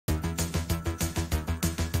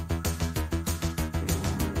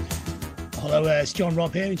Hello, it's John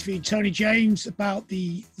Robb here interviewing Tony James about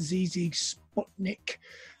the Sigue Sigue Sputnik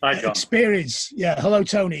experience. Yeah, hello,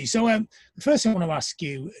 Tony. So the first thing I want to ask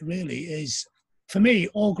you really is, for me,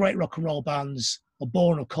 all great rock and roll bands are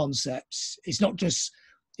born of concepts. It's not just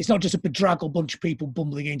a bedraggled bunch of people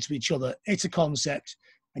bumbling into each other. It's a concept.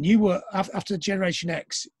 And you were, after Generation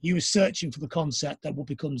X, you were searching for the concept that would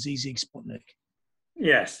become Sigue Sigue Sputnik.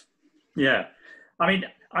 Yes. Yeah. I mean,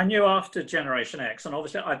 I knew after Generation X, and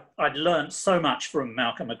obviously I'd learned so much from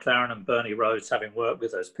Malcolm McLaren and Bernie Rhodes, having worked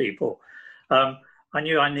with those people. I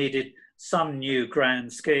knew I needed some new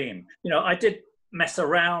grand scheme. You know, I did mess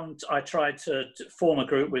around. I tried to form a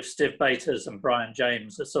group with Steve Bators and Brian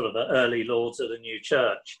James, as sort of the early lords of the new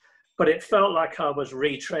church, but it felt like I was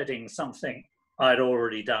retreading something I'd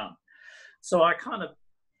already done. So I kind of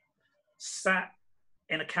sat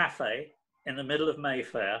in a cafe in the middle of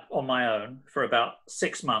Mayfair on my own for about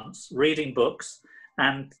 6 months, reading books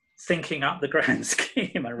and thinking up the grand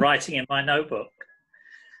scheme and writing in my notebook.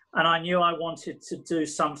 And I knew I wanted to do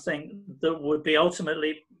something that would be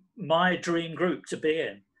ultimately my dream group to be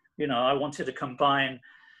in. You know, I wanted to combine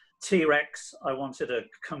T-Rex, I wanted to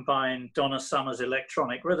combine Donna Summer's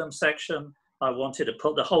electronic rhythm section, I wanted to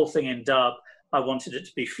put the whole thing in dub, I wanted it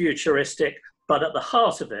to be futuristic, but at the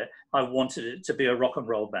heart of it, I wanted it to be a rock and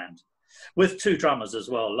roll band, with 2 drummers as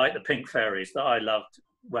well, like the Pink Fairies that I loved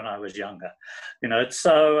when I was younger. You know,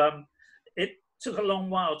 so it took a long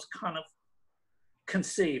while to kind of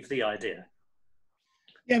conceive the idea.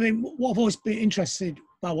 Yeah, I mean, what I've always been interested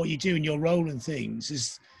about what you do in your role and things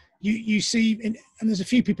is you see, and there's a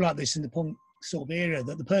few people like this in the punk sort of era,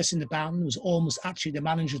 that the person in the band was almost actually the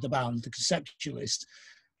manager of the band, the conceptualist.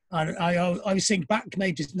 And I always think back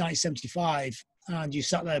maybe to 1975, and you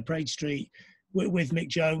sat there at Parade Street with Mick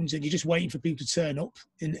Jones, and you're just waiting for people to turn up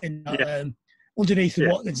underneath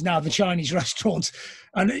what is now the Chinese restaurant.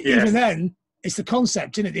 And even then, it's the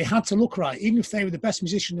concept, isn't it? They had to look right. Even if they were the best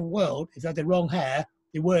musician in the world, if they had the wrong hair,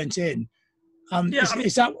 they weren't in.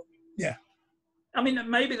 Is that... Yeah. I mean,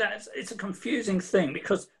 maybe it's a confusing thing,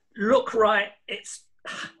 because look right, it's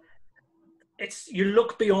you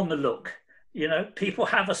look beyond the look. You know, people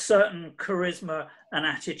have a certain charisma and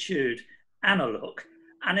attitude and a look.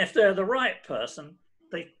 And if they're the right person,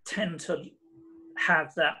 they tend to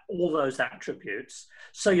have all those attributes.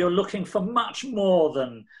 So you're looking for much more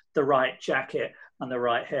than the right jacket and the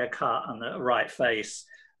right haircut and the right face.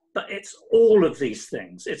 But it's all of these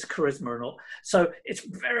things. It's charisma and all. So it's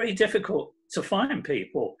very difficult to find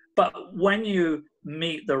people. But when you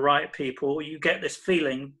meet the right people, you get this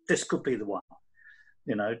feeling, this could be the one.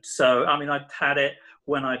 You know, so, I mean, I'd had it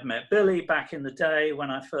when I'd met Billy back in the day, when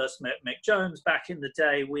I first met Mick Jones back in the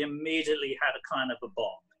day. We immediately had a kind of a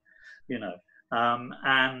bond, you know,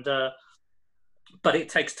 but it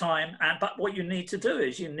takes time. But what you need to do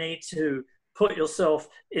is you need to put yourself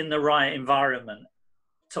in the right environment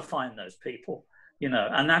to find those people, you know,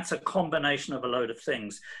 and that's a combination of a load of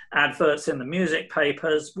things. Adverts in the music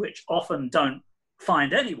papers, which often don't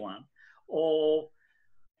find anyone, or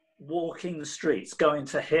walking the streets, going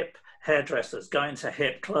to hip hairdressers, going to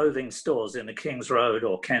hip clothing stores in the King's Road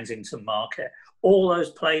or Kensington Market, all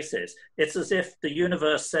those places. It's as if the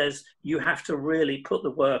universe says you have to really put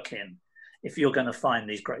the work in if you're going to find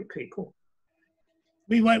these great people.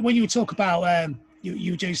 When you talk about,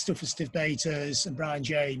 you do stuff for Steve Bators and Brian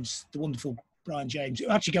James, the wonderful Brian James. It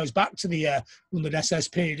actually goes back to the London SS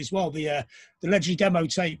period as well, the legendary demo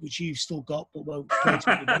tape, which you've still got but won't play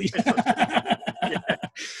to anybody.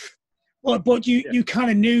 Well, but you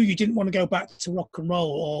kind of knew you didn't want to go back to rock and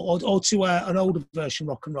roll or to an older version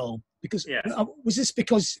rock and roll, because was this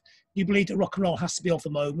because you believe that rock and roll has to be of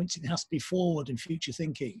the moment, it has to be forward and future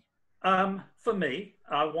thinking? For me,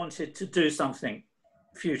 I wanted to do something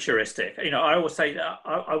futuristic. You know, I always say that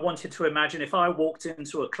I wanted to imagine if I walked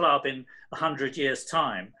into a club in 100 years'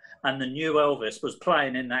 time and the new Elvis was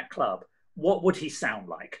playing in that club, what would he sound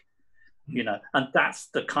like? You know, and that's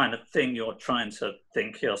the kind of thing you're trying to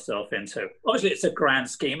think yourself into. Obviously, it's a grand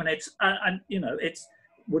scheme, and it's, and you know, it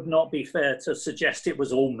would not be fair to suggest it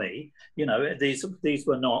was all me. You know, these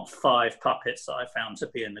were not 5 puppets that I found to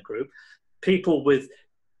be in the group. People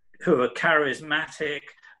who are charismatic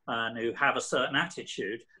and who have a certain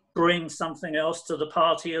attitude bring something else to the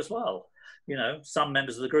party as well. You know, some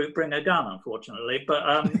members of the group bring a gun, unfortunately, but,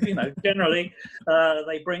 you know, generally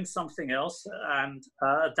they bring something else, and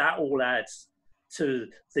that all adds to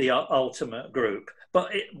the ultimate group.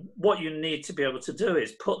 But what you need to be able to do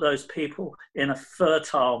is put those people in a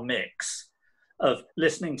fertile mix of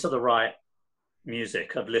listening to the right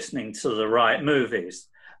music, of listening to the right movies,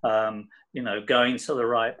 you know, going to the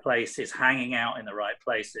right places, hanging out in the right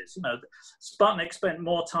places. You know, Sputnik spent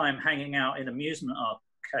more time hanging out in amusement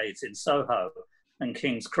arcades in Soho and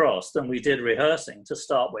King's Cross than we did rehearsing to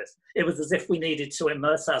start with. It was as if we needed to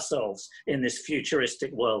immerse ourselves in this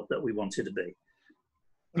futuristic world that we wanted to be.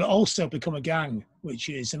 But also become a gang, which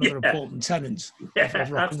is another important tenet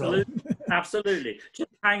of rock and roll. Absolutely. Just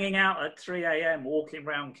hanging out at 3 a.m., walking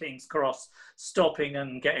around King's Cross, stopping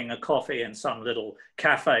and getting a coffee in some little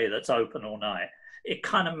cafe that's open all night. It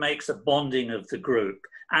kind of makes a bonding of the group.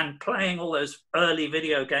 And playing all those early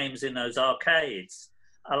video games in those arcades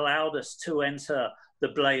allowed us to enter the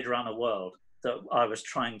Blade Runner world that I was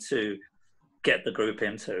trying to get the group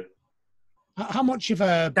into. How much of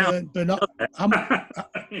Bernard? How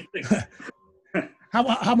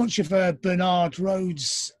much of Bernard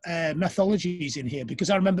Rhodes' methodology is in here? Because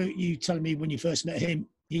I remember you telling me when you first met him,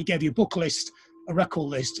 he gave you a book list, a record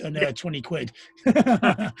list, and 20 quid.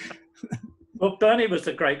 Well, Bernie was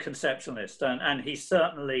a great conceptualist, and he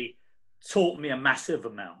certainly taught me a massive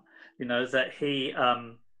amount. You know, that he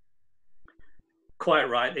quite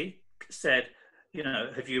rightly said, you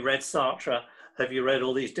know, have you read Sartre? Have you read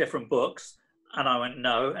all these different books? And I went,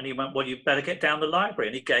 no. And he went, well, you better get down the library.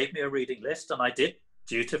 And he gave me a reading list. And I did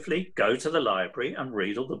dutifully go to the library and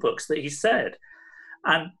read all the books that he said.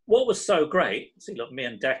 And what was so great, see, look, me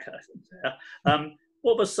and Decca there,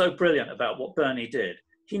 what was so brilliant about what Bernie did,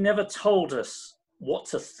 he never told us what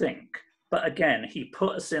to think. But again, he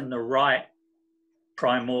put us in the right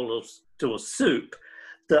primordial soup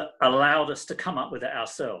that allowed us to come up with it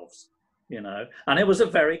ourselves. You know, and it was a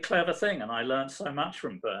very clever thing, and I learned so much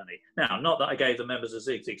from Bernie. Now, not that I gave the members of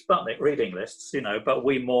Sigue Sigue Sputnik reading lists, you know, but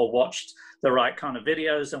we more watched the right kind of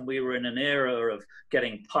videos, and we were in an era of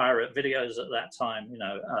getting pirate videos at that time, you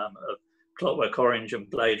know, of Clockwork Orange and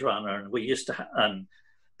Blade Runner, and we used to and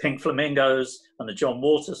Pink Flamingos and the John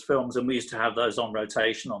Waters films, and we used to have those on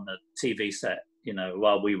rotation on the TV set, you know,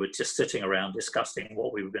 while we were just sitting around discussing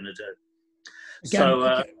what we were going to do.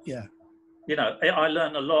 Again, yeah. You know, I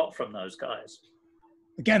learned a lot from those guys.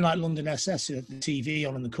 Again, like London SS, the TV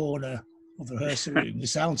on in the corner of the rehearsal room, the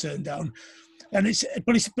sound turned down, and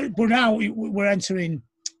but now we're entering,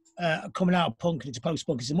 coming out of punk into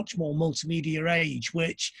post-punk. It's a much more multimedia age,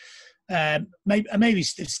 which maybe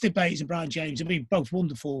Steve Bates and Brian James, I mean, both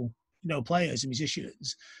wonderful, you know, players and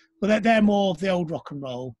musicians, but they're more of the old rock and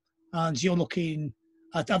roll, and you're looking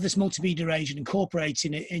at this multimedia age and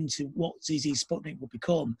incorporating it into what Sigue Sigue Sputnik will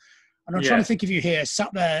become. And I'm trying to think of you here,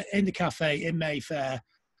 sat there in the cafe in Mayfair,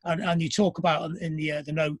 and you talk about in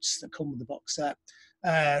the notes that come with the box set,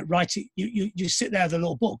 writing. You sit there with a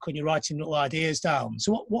little book and you're writing little ideas down.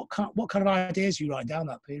 So what kind of ideas you write down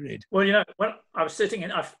that period? Well, you know, when I was sitting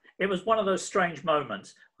in, it was one of those strange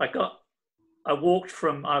moments. I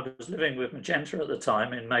was living with Magenta at the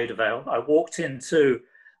time in Maida Vale. I walked into,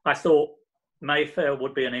 I thought Mayfair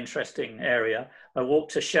would be an interesting area. I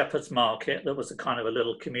walked to Shepherd's Market, that was a kind of a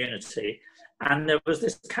little community, and there was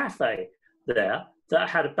this cafe there that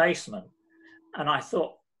had a basement. And I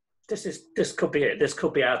thought, this could be it. This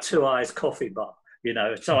could be our Two Eyes coffee bar, you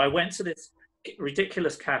know. So I went to this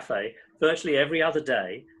ridiculous cafe virtually every other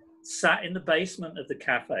day, sat in the basement of the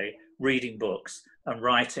cafe, reading books and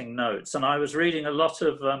writing notes. And I was reading a lot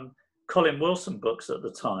of Colin Wilson books at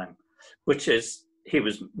the time, he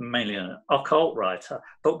was mainly an occult writer,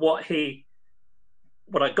 but what I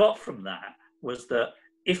got from that was that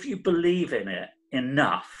if you believe in it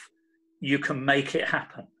enough, you can make it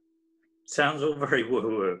happen. Sounds all very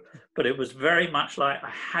woo-woo, but it was very much like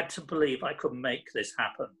I had to believe I could make this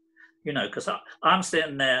happen, you know, because I'm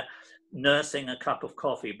sitting there nursing a cup of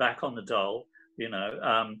coffee back on the dole, you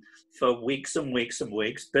know, for weeks and weeks and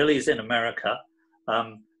weeks. Billy's in America,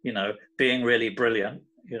 you know, being really brilliant.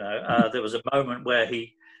 You know, there was a moment where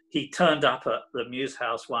he turned up at the Muse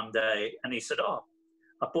House one day and he said, "Oh,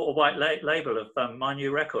 I bought a white label of my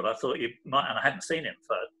new record. I thought you might," and I hadn't seen him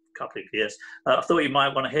for a couple of years. "I thought you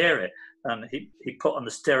might want to hear it." And he put on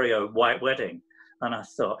the stereo "White Wedding," and I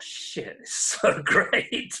thought, "Shit, it's so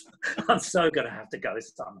great! I'm so going to have to go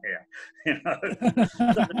some here," you know. So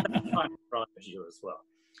the time drives you as well.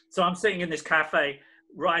 So I'm sitting in this cafe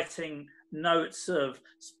writing notes of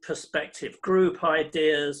perspective group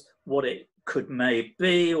ideas, what it could may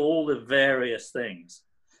be, all the various things.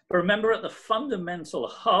 But remember, at the fundamental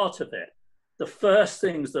heart of it, the first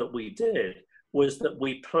things that we did was that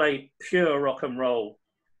we played pure rock and roll,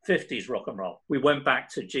 50s rock and roll. We went back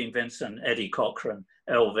to Gene Vincent, Eddie Cochran,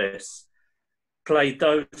 Elvis, played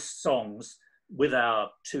those songs with our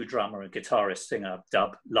two drummer and guitarist singer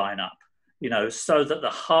dub lineup, you know, so that the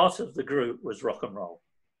heart of the group was rock and roll.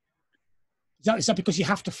 Is that because you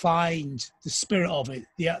have to find the spirit of it,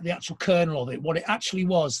 the actual kernel of it, what it actually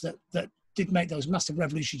was that did make those massive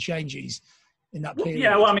revolutionary changes in that period?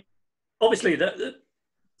 Yeah, well, I mean, obviously,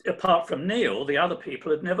 apart from Neil, the other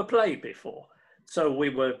people had never played before. So we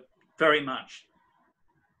were very much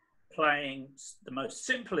playing the most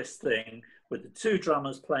simplest thing with the two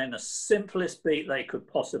drummers playing the simplest beat they could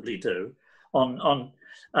possibly do.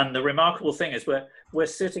 And the remarkable thing is we're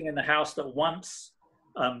sitting in the house that once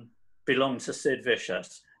belonged to Sid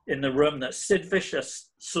Vicious, in the room that Sid Vicious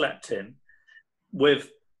slept in, with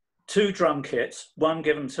two drum kits, one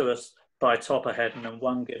given to us by Topperhead and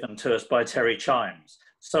one given to us by Terry Chimes.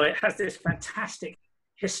 So it has this fantastic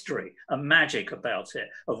history and magic about it,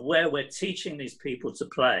 of where we're teaching these people to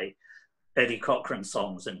play Eddie Cochran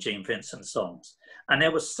songs and Gene Vincent songs. And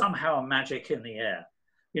there was somehow a magic in the air,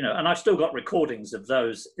 you know, and I've still got recordings of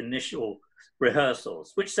those initial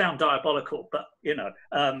rehearsals, which sound diabolical, but, you know,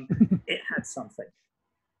 it had something.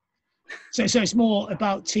 So it's more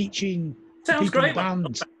about teaching Sounds people great, in the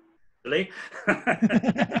band. Really.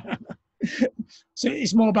 So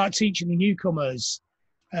it's more about teaching the newcomers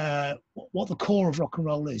what the core of rock and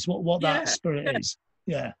roll is, what that spirit is.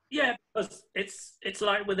 Yeah. Yeah, because it's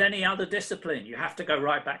like with any other discipline, you have to go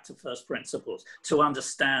right back to first principles to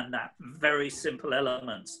understand that very simple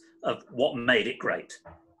elements of what made it great.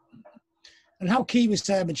 And how key was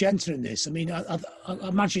Magenta in this? I mean, I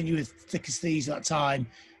imagine you were thick as thieves at that time.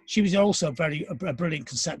 She was also a brilliant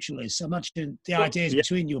conceptualist. So I imagine the ideas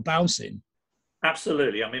between you were bouncing.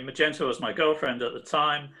 Absolutely. I mean, Magenta was my girlfriend at the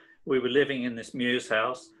time. We were living in this Muse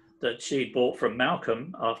house that she'd bought from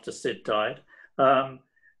Malcolm after Sid died. The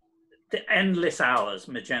endless hours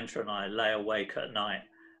Magenta and I lay awake at night,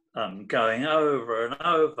 going over and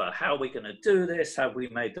over, how are we going to do this? Have we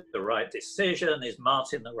made the right decision? Is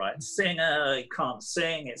Martin the right singer? He can't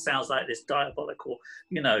sing. It sounds like this diabolical,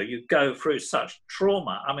 you know, you go through such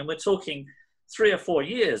trauma. I mean, we're talking 3 or 4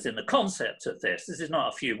 years in the concept of this. This is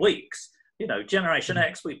not a few weeks. You know, Generation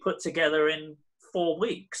X we put together in 4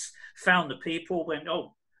 weeks, found the people, went,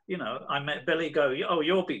 oh, you know, I met Billy, go, oh,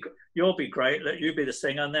 you'll be great, let you be the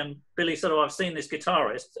singer. And then Billy said, oh, I've seen this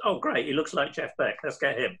guitarist. Oh, great, he looks like Jeff Beck, let's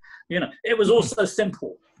get him. You know, it was all so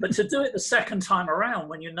simple. But to do it the second time around,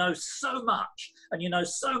 when you know so much, and you know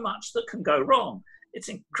so much that can go wrong, it's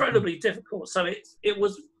incredibly difficult. So it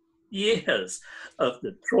was years of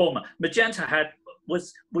the trauma. Magenta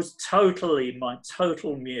was totally my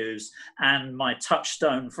total muse and my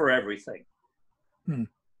touchstone for everything. And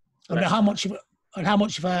how much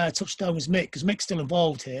of a touchstone was Mick? Because Mick's still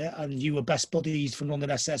involved here, and you were best buddies from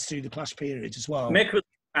London SS through the Clash period as well. Mick was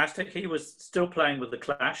fantastic. He was still playing with the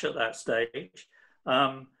Clash at that stage.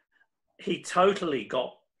 He totally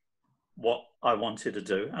got what I wanted to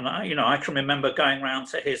do, and I can remember going round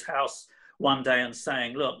to his house one day and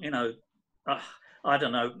saying, "Look, you know, I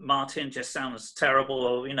don't know, Martin just sounds terrible,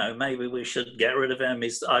 or you know, maybe we should get rid of him.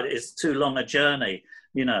 It's too long a journey."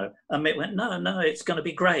 You know, and Mick went, no, it's going to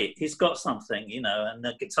be great. He's got something, you know, and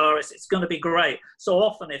the guitarist, it's going to be great. So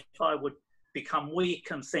often if I would become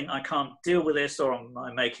weak and think I can't deal with this, or am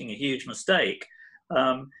I making a huge mistake,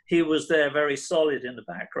 he was there very solid in the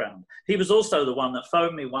background. He was also the one that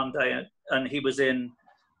phoned me one day, and he was in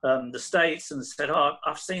the States, and said, oh,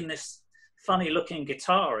 I've seen this funny looking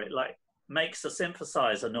guitar. It like makes a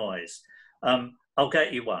synthesizer noise. I'll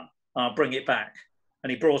get you one. I'll bring it back. And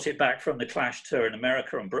he brought it back from the Clash tour in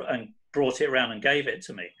America and brought it around and gave it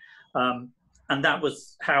to me. And that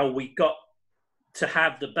was how we got to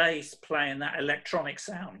have the bass playing that electronic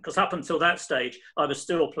sound. Because up until that stage, I was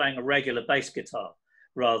still playing a regular bass guitar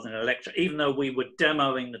rather than electric, even though we were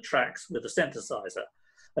demoing the tracks with a synthesizer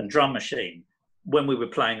and drum machine. When we were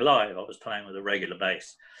playing live, I was playing with a regular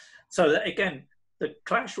bass. So that, again, the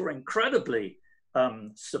Clash were incredibly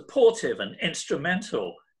supportive and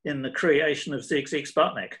instrumental in the creation of Sigue Sigue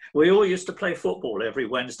Sputnik. We all used to play football every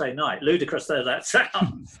Wednesday night. Ludicrous though that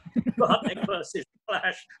sounds. Sputnik versus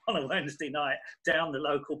Clash on a Wednesday night down the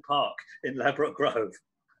local park in Ladbroke Grove.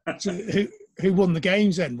 So who won the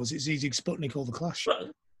games then? Was it Sigue Sigue Sputnik or the Clash? But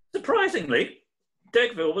surprisingly,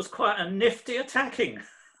 Degville was quite a nifty attacking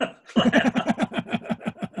player.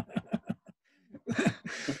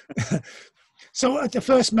 So the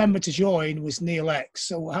first member to join was Neil X.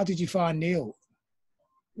 So how did you find Neil?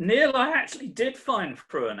 Neil, I actually did find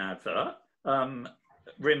through an advert.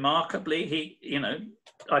 Remarkably,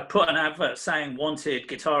 I put an advert saying wanted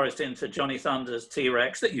guitarist into Johnny Thunder's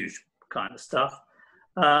T-Rex, that usual kind of stuff.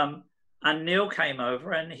 And Neil came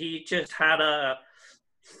over, and he just had a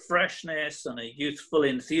freshness and a youthful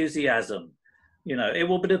enthusiasm You know, it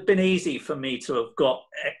would have been easy for me to have got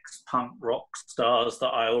ex-punk rock stars that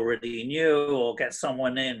I already knew, or get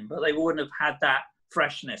someone in, but they wouldn't have had that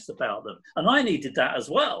freshness about them. And I needed that as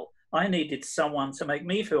well. I needed someone to make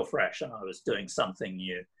me feel fresh, and I was doing something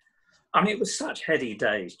new. I mean, it was such heady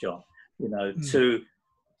days, John, you know, to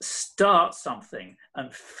start something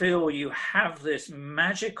and feel you have this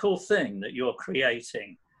magical thing that you're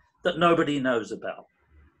creating that nobody knows about.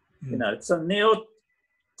 You know, so Neil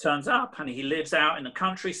turns up and he lives out in the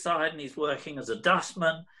countryside and he's working as a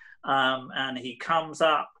dustman, and he comes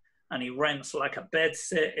up and he rents like a bed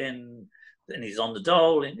sit in, and he's on the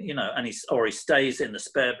dole, you know, and he stays in the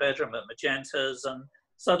spare bedroom at Magenta's, and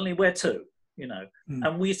suddenly we're two, you know,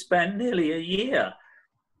 and we spent nearly a year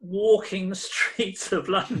walking the streets of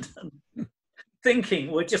London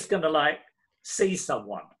thinking we're just going to like see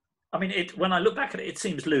someone. I mean, when I look back at it, it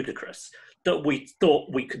seems ludicrous that we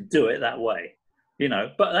thought we could do it that way, you know,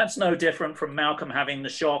 but that's no different from Malcolm having the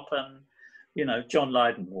shop and, you know, John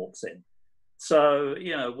Lydon walks in. So,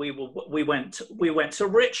 you know, we went to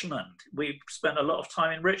Richmond. We spent a lot of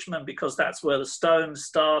time in Richmond because that's where the Stones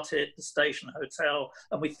started, the Station Hotel,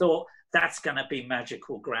 and we thought that's going to be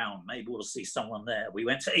magical ground. Maybe we'll see someone there. We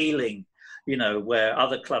went to Ealing, you know, where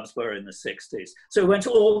other clubs were in the 60s. So we went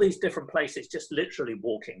to all these different places, just literally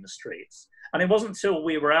walking the streets. And it wasn't until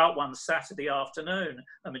we were out one Saturday afternoon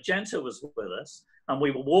and Magenta was with us, and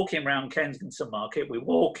we were walking around Kensington Market. We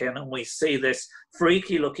walk in and we see this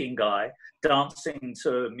freaky looking guy dancing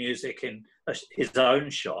to music in his own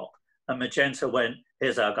shop. And Magenta went,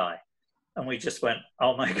 "Here's our guy." And we just went,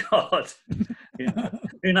 "Oh my God." You know,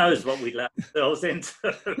 who knows what we let ourselves into.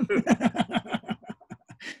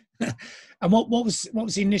 And what was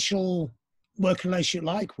the initial working relationship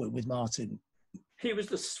like with Martin? He was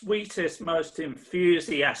the sweetest, most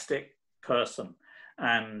enthusiastic person.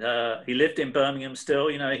 And he lived in Birmingham still.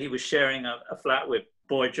 You know, he was sharing a flat with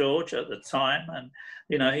Boy George at the time. And,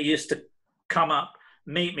 you know, he used to come up,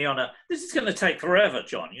 meet me on this is going to take forever,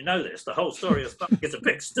 John. You know this. The whole story of Sputnik is a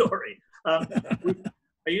big story. I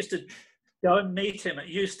used to go and meet him at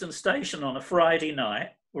Euston Station on a Friday night,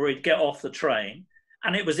 where he'd get off the train.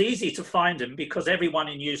 And it was easy to find him because everyone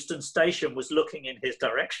in Euston Station was looking in his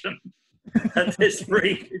direction. And this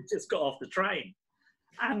freak had just got off the train.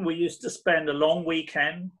 And we used to spend a long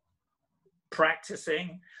weekend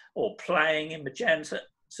practicing or playing in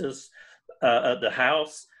Magenta's at the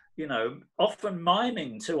house, you know, often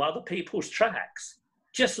miming to other people's tracks,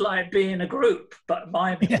 just like being a group, but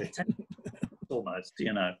miming with almost,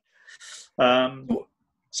 you know.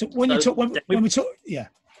 So when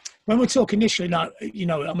we talk initially, now, you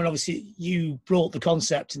know, I mean, obviously you brought the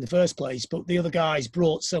concept in the first place, but the other guys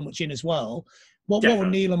brought so much in as well. What were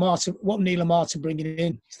Neil and Martin bringing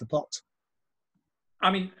in to the pot?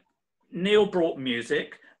 I mean, Neil brought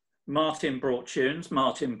music, Martin brought tunes,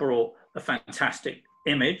 Martin brought a fantastic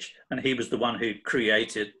image, and he was the one who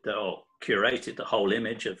curated the whole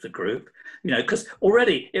image of the group, you know, because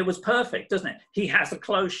already it was perfect, doesn't it? He has a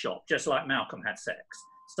clothes shop, just like Malcolm had Sex.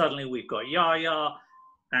 Suddenly we've got Yaya,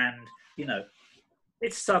 and, you know,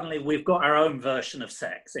 it's suddenly we've got our own version of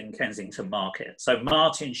Sex in Kensington Market. So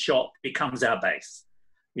Martin's shop becomes our base,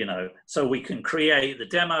 you know, so we can create the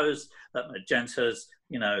demos at Magenta's,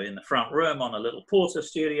 you know, in the front room on a little Porter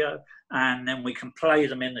studio, and then we can play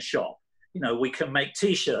them in the shop. You know, we can make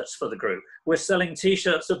T-shirts for the group. We're selling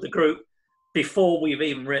T-shirts of the group before we've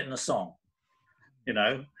even written a song, you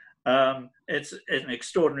know. It's an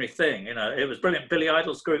extraordinary thing, you know. It was brilliant. Billy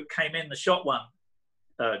Idol's group came in the shop one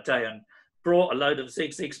day and brought a load of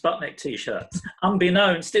Sigue Sigue Sputnik T-shirts.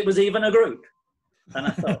 Unbeknownst, it was even a group. And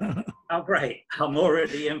I thought, how great, I'm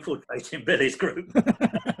already infiltrating Billy's group.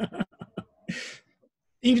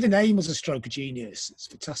 Even the name was a stroke of genius. It's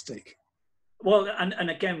fantastic. Well, and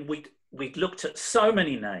again, we'd looked at so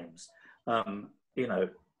many names. You know,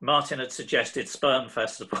 Martin had suggested Sperm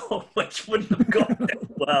Festival, which wouldn't have gone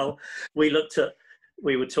well. We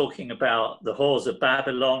were talking about the Whores of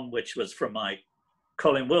Babylon, which was from my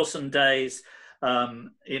Colin Wilson days,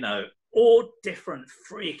 you know, all different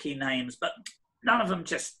freaky names, but none of them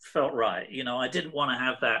just felt right. You know, I didn't want to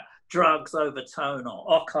have that drugs overtone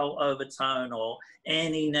or occult overtone or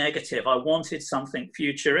any negative. I wanted something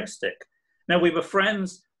futuristic. Now, we were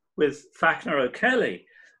friends with Fackner O'Kelly,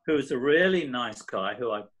 who was a really nice guy who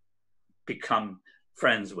I've become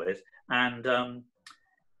friends with. And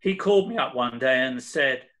he called me up one day and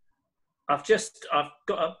said, I've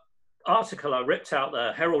got an article I ripped out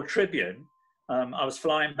the Herald Tribune. I was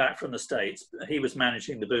flying back from the States. He was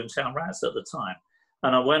managing the Boomtown Rats at the time.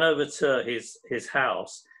 And I went over to his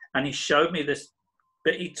house and he showed me this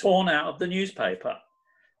bit he'd torn out of the newspaper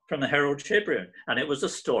from the Herald Tribune. And it was a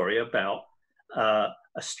story about a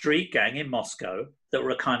street gang in Moscow that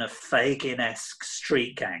were a kind of Fagin-esque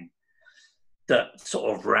street gang that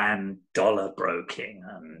sort of ran dollar broking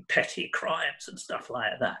and petty crimes and stuff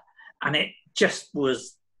like that. And it just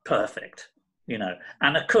was perfect, you know.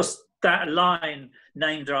 And of course, that line,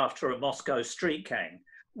 named after a Moscow street gang,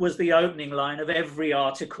 was the opening line of every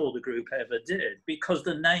article the group ever did, because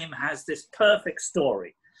the name has this perfect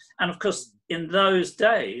story. And of course, in those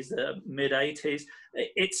days, the mid-80s,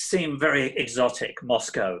 it seemed very exotic,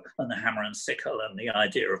 Moscow and the hammer and sickle and the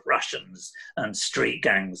idea of Russians and street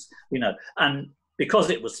gangs, you know. And because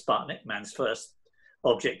it was Sputnik, man's first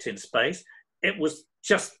object in space, it was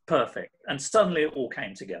just perfect. And suddenly it all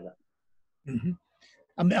came together. Mm-hmm.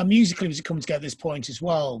 And musically, was it coming together at this point as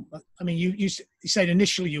well? I mean, you said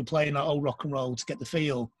initially you were playing like old rock and roll to get the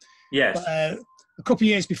feel. Yes. But, a couple of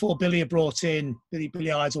years before, Billy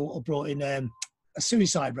Idol brought in a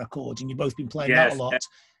Suicide record, and you've both been playing that a lot. Yes.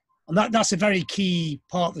 And that's a very key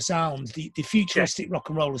part of the sound, the futuristic rock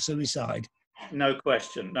and roll of Suicide. No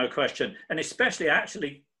question, no question. And especially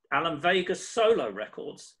actually Alan Vega's solo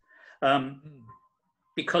records.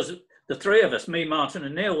 Because the three of us, me, Martin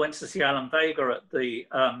and Neil, went to see Alan Vega at the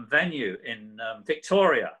venue in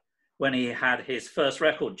Victoria when he had his first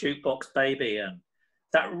record, Jukebox Baby. And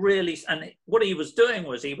that really, and what he was doing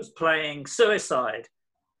was he was playing Suicide,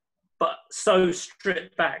 but so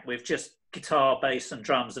stripped back with just guitar, bass and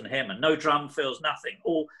drums and him, and no drum fills, nothing.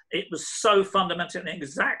 It was so fundamental, and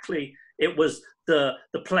exactly, it was the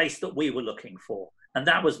place that we were looking for. And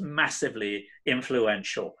that was massively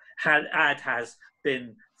influential. Ad has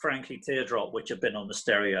been Frankie Teardrop, which had been on the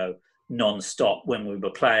stereo non-stop when we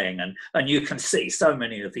were playing. And you can see so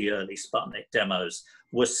many of the early Sputnik demos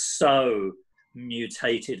were so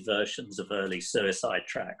mutated versions of early Suicide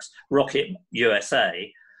tracks. Rocket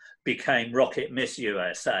USA became Rocket Miss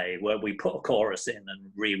USA, where we put a chorus in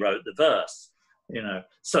and rewrote the verse, you know.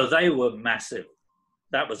 So they were massive.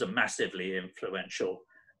 That was a massively influential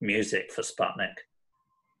music for Sputnik.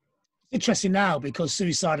 Interesting now, because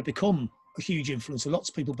Suicide had become a huge influence on lots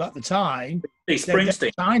of people, but at the time,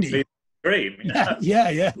 Springsteen, tiny. Dream, you know?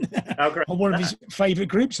 Yeah. And one of his favourite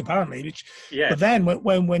groups, apparently. Which, yeah. But then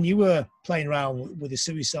when you were playing around with the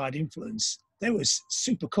Suicide influence, they were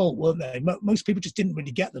super cool, weren't they? Most people just didn't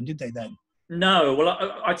really get them, did they then? No, well,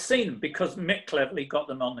 I'd seen them because Mick Cleverly got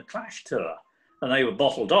them on the Clash tour, and they were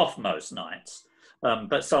bottled off most nights.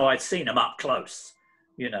 But so I'd seen them up close,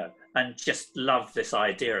 you know, and just loved this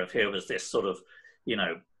idea of here was this sort of, you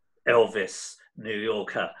know, Elvis New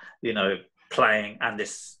Yorker, you know, playing, and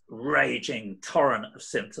this raging torrent of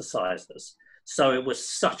synthesizers. So it was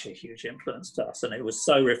such a huge influence to us, and it was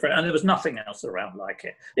so refreshing, and there was nothing else around like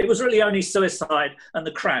it. It was really only Suicide and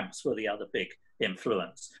the Cramps were the other big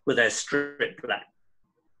influence with their stripped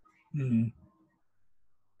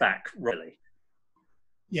back, really.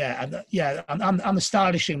 Yeah, and the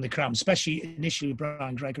stylishing of the Cramps, especially initially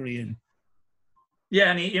Brian Gregory and.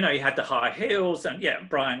 Yeah, and he had the high heels, and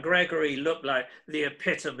Brian Gregory looked like the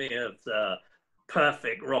epitome of the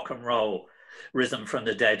perfect rock and roll rhythm from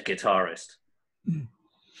the Dead guitarist.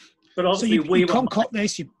 But obviously we were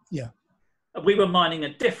mining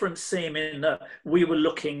a different seam in that we were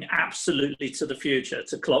looking absolutely to the future,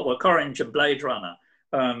 to Clockwork Orange and Blade Runner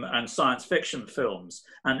and science fiction films,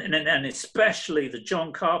 and especially the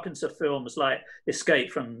John Carpenter films like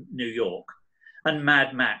Escape from New York and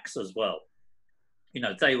Mad Max as well. You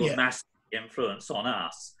know, they were massive influence on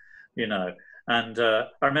us, you know. And I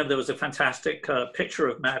remember there was a fantastic picture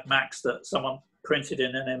of Mad Max that someone printed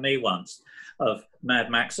in NME once of Mad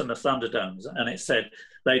Max and the Thunderdomes. And it said,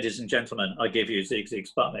 "Ladies and gentlemen, I give you Sigue Sigue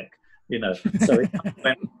Sputnik," you know. So it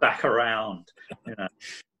went back around, you know.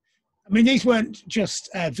 I mean, these weren't just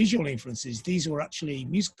visual influences. These were actually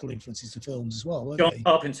musical influences to films as well, weren't John they?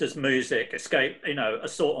 Carpenter's music, Escape, you know,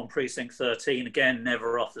 Assault on Precinct 13, again,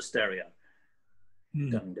 never off the stereo.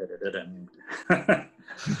 Dun, dun, dun, dun.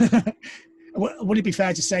 Would it be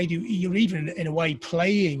fair to say you're even in a way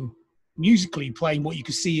musically playing what you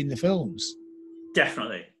could see in the films?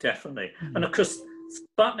 Definitely. And of course,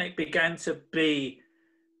 Sputnik began to be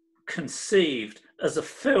conceived as a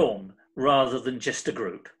film rather than just a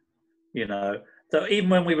group, you know. So even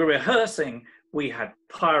when we were rehearsing, we had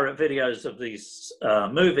pirate videos of these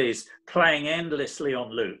movies playing endlessly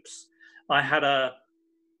on loops. I had a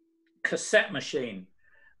cassette machine,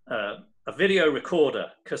 a video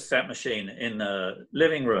recorder cassette machine in the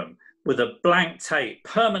living room with a blank tape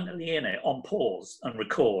permanently in it on pause and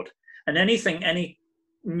record. And any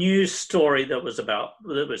news story that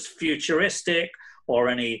was futuristic, or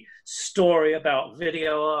any story about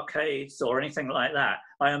video arcades or anything like that,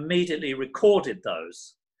 I immediately recorded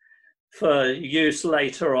those for use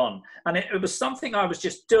later on. And it was something I was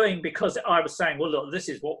just doing because I was saying, well, look, this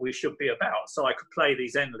is what we should be about. So I could play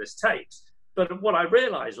these endless tapes. But what I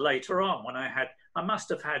realized later on, when I must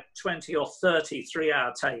have had 20 or 30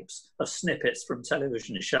 3-hour tapes of snippets from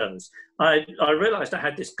television shows. I realized I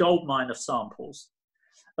had this goldmine of samples,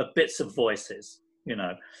 of bits of voices, you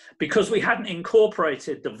know, because we hadn't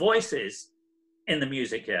incorporated the voices in the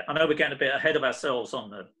music yet. I know we're getting a bit ahead of ourselves on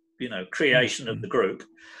the, you know, creation of the group.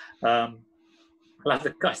 I'll have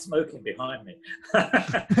the guy smoking behind me.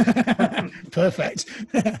 Perfect.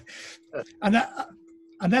 and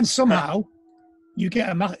then somehow you get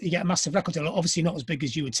a massive record deal. Obviously not as big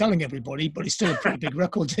as you were telling everybody, but it's still a pretty big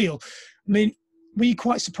record deal. I mean, were you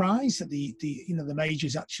quite surprised that the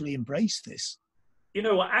majors actually embraced this? You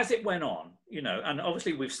know, as it went on, you know, and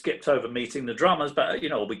obviously we've skipped over meeting the drummers, but, you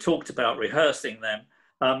know, we talked about rehearsing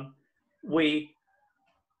them. We'd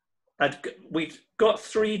got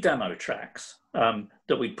 3 demo tracks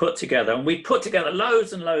that we put together, and we put together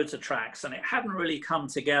loads and loads of tracks, and it hadn't really come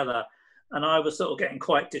together. And I was sort of getting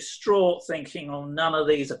quite distraught, thinking, oh, none of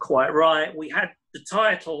these are quite right. We had the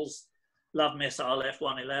titles, Love Missile,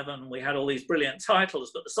 F-111, we had all these brilliant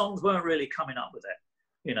titles, but the songs weren't really coming up with it,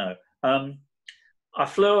 you know. I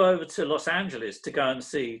flew over to Los Angeles to go and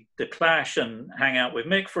see The Clash and hang out with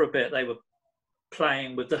Mick for a bit. They were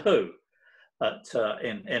playing with The Who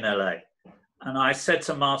in LA. And I said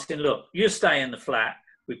to Martin, look, you stay in the flat.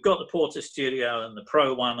 We've got the Porter studio and the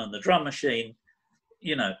Pro One and the drum machine.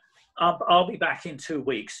 You know, I'll be back in 2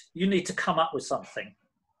 weeks. You need to come up with something.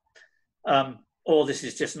 Or this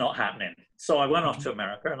is just not happening. So I went off to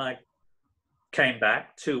America and I came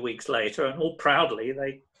back 2 weeks later, and all proudly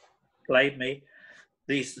they played me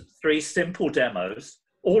these 3 simple demos,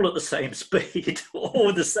 all at the same speed,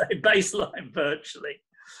 all the same bass line virtually.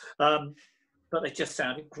 But they just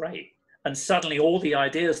sounded great. And suddenly all the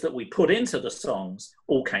ideas that we put into the songs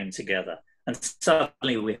all came together. And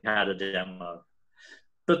suddenly we had a demo.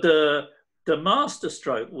 But the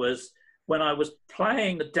masterstroke was when I was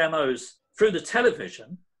playing the demos through the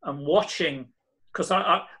television and watching, because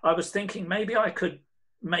I was thinking maybe I could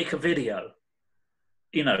make a video,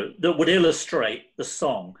 you know, that would illustrate the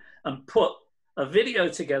song, and put a video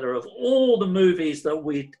together of all the movies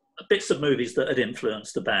bits of movies that had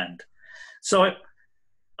influenced the band. So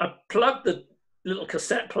I plugged the little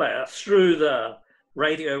cassette player through the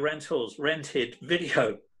Radio Rentals rented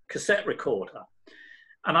video cassette recorder,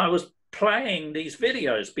 and I was playing these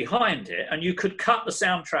videos behind it, and you could cut the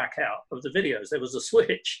soundtrack out of the videos. There was a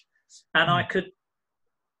switch, and I could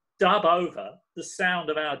dub over the sound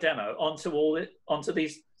of our demo onto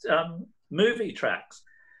these movie tracks.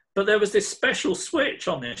 But there was this special switch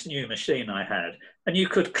on this new machine I had, and you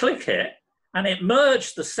could click it, and it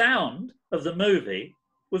merged the sound of the movie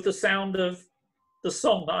with the sound of the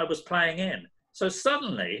song that I was playing in. So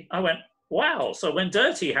suddenly I went, wow. So when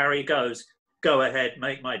Dirty Harry goes, go ahead,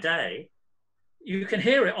 make my day, you can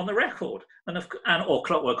hear it on the record, or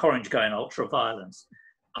Clockwork Orange going ultra violence.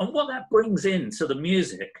 And what that brings into the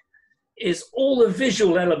music is all the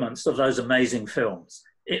visual elements of those amazing films.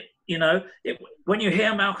 When you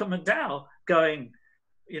hear Malcolm McDowell going,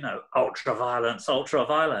 you know, ultra violence,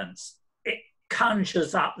 it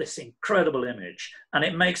conjures up this incredible image, and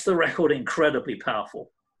it makes the record incredibly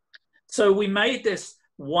powerful. So we made this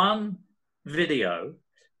one video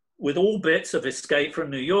with all bits of Escape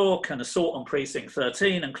from New York and Assault on Precinct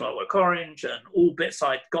 13 and Clockwork Orange, and all bits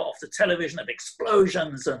I got off the television of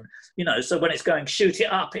explosions. And, you know, so when it's going shoot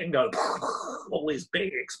it up, it can go all these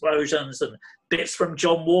big explosions, and bits from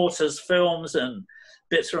John Waters' films and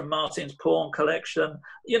bits from Martin's porn collection,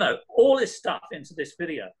 you know, all this stuff into this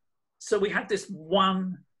video. So we had this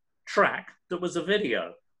one track that was a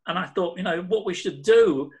video. And I thought, you know, what we should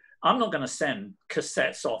do, I'm not going to send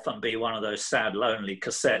cassettes off and be one of those sad, lonely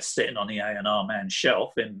cassettes sitting on the A&R man's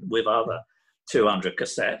shelf with other 200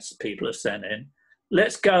 cassettes people have sent in.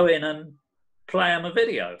 Let's go in and play them a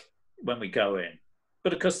video when we go in.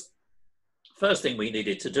 But of course, first thing we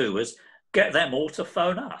needed to do was get them all to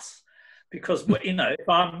phone us. Because, you know,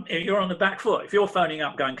 if you're on the back foot, if you're phoning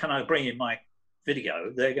up going, can I bring in my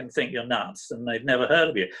video, they're going to think you're nuts and they've never heard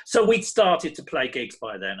of you. So we'd started to play gigs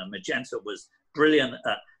by then, and Magenta was brilliant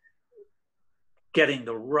at getting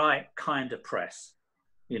the right kind of press.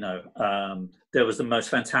 You know, there was the most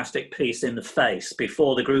fantastic piece in The Face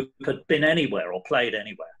before the group had been anywhere or played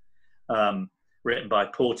anywhere, written by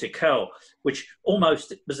Paul Tickell, which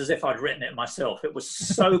almost was as if I'd written it myself. It was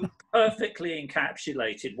so perfectly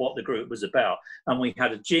encapsulated what the group was about. And we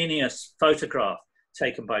had a genius photograph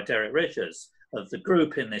taken by Derek Richards of the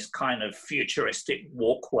group in this kind of futuristic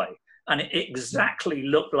walkway. And it exactly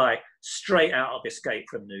looked like straight out of Escape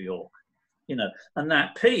from New York. you know, and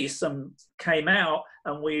that piece came out,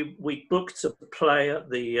 and we booked to play at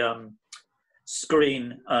the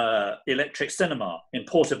Screen Electric Cinema in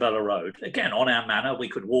Portobello Road. Again, on our manor, we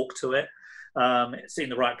could walk to it. It's in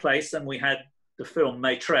the right place, and we had the film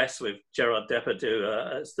Maîtresse with Gerard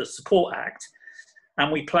Depardieu as the support act,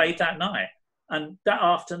 and we played that night. And that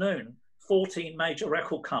afternoon, 14 major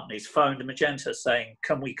record companies phoned Magenta saying,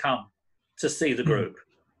 "Can we come to see the group?"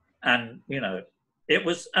 And you know, it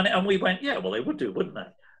was, and we went, "Yeah, well, they would do, wouldn't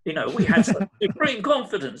they?" You know, we had such supreme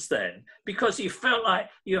confidence then, because you felt like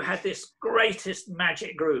you had this greatest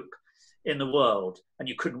magic group in the world, and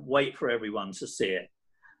you couldn't wait for everyone to see it.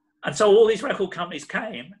 And so all these record companies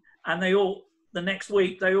came, and they all, the next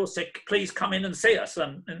week, they all said, "Please come in and see us."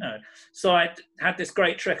 And you know, so I had this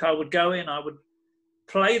great trick. I would go in, I would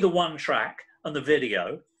play the one track and the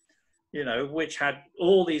video, you know, which had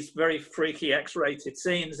all these very freaky X-rated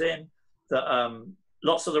scenes in that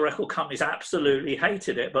lots of the record companies absolutely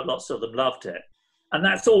hated it, but lots of them loved it. And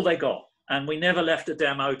that's all they got. And we never left a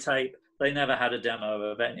demo tape. They never had a demo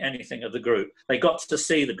of anything of the group. They got to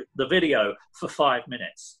see the video for 5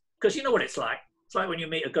 minutes. Because you know what it's like? It's like when you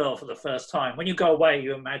meet a girl for the first time. When you go away,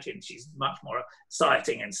 you imagine she's much more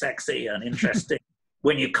exciting and sexy and interesting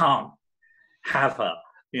when you can't have her,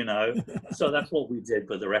 you know? So that's what we did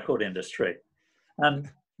with the record industry. And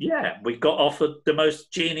yeah, we got offered the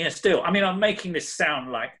most genius deal. I mean, I'm making this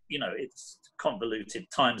sound like, you know, it's convoluted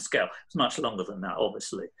time scale. It's much longer than that,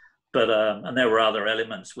 obviously. But, and there were other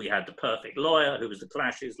elements. We had the perfect lawyer, who was the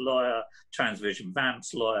Clash's lawyer, Transvision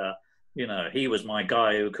Vamp's lawyer. You know, he was my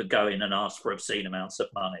guy who could go in and ask for obscene amounts of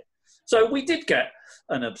money. So we did get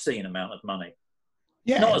an obscene amount of money.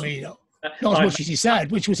 Yeah, not as much as you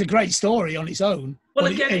said, which was a great story on its own. Well,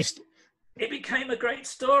 again, it became a great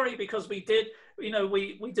story because we did, you know,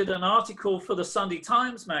 we did an article for the Sunday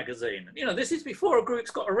Times magazine. You know, this is before a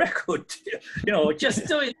group's got a record deal, you know, just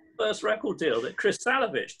doing the first record deal that Chris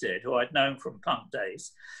Salovich did, who I'd known from punk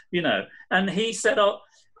days, you know, and he said,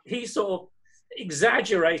 he sort of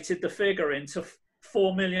exaggerated the figure into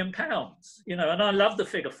 £4 million, you know, and I love the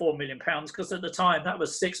figure £4 million because at the time that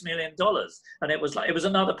was $6 million, and it was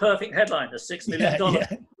another perfect headline, the $6 million.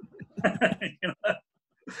 Yeah. You know?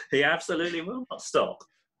 He absolutely will not stop.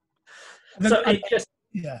 So it's just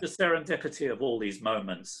the serendipity of all these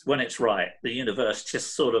moments. When it's right, the universe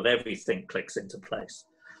just sort of everything clicks into place.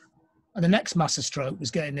 And the next masterstroke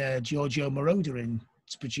was getting Giorgio Moroder in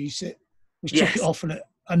to produce it, which took it off in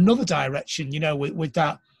another direction, you know, with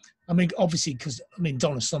that. I mean, obviously, because, I mean,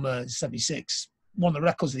 Donna Summer, 76, won the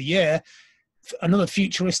records of the year. Another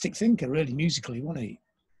futuristic thinker, really, musically, wasn't he?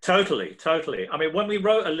 Totally, totally. I mean, when we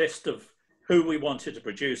wrote a list of who we wanted to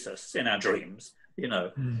produce us in our dreams, you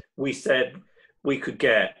know, we said we could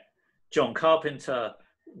get John Carpenter,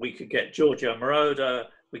 we could get Giorgio Moroder,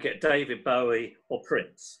 we get David Bowie or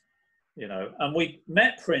Prince, you know. And we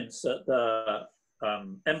met Prince at the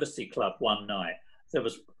Embassy Club one night. There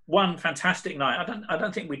was one fantastic night. I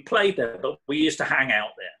don't think we played there, but we used to hang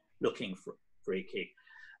out there looking freaky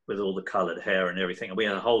with all the coloured hair and everything. And we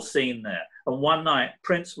had a whole scene there. And one night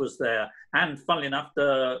Prince was there, and funnily enough,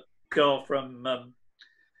 the girl from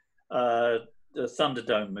the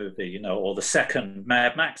Thunderdome movie, you know, or the second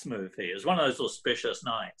Mad Max movie. It was one of those auspicious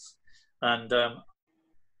nights. And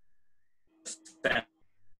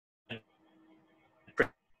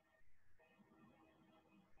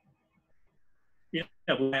you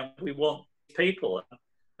know, we want people.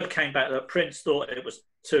 It came back that Prince thought it was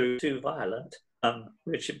too violent,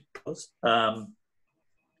 which it was.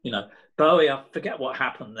 You know, Bowie, I forget what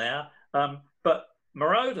happened there, but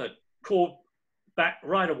Moroder called back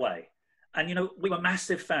right away. And, you know, we were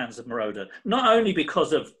massive fans of Moroder, not only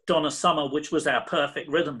because of Donna Summer, which was our perfect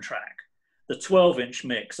rhythm track, the 12-inch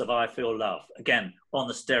mix of I Feel Love, again, on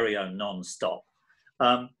the stereo non-stop.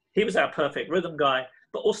 He was our perfect rhythm guy,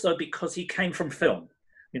 but also because he came from film.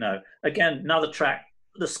 You know, again, another track,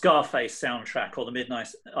 the Scarface soundtrack or the Midnight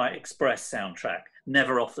Express soundtrack,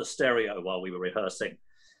 never off the stereo while we were rehearsing.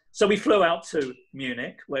 So we flew out to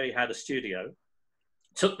Munich, where he had a studio,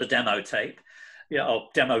 took the demo tape, you know, or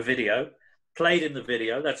demo video, played in the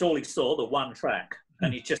video. That's all he saw, the one track.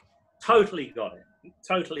 And he just totally got it. He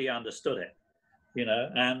totally understood it, you know.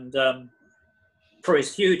 And for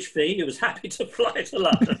his huge fee, he was happy to fly to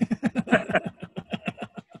London.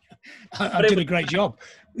 I did a great job.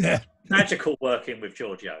 Yeah. Magical working with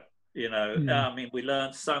Giorgio, you know. I mean, we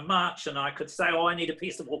learned so much, and I could say, oh, I need a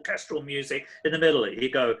piece of orchestral music in the middle.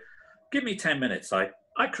 He'd go, give me 10 minutes. I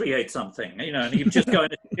create something, you know, and he'd just go in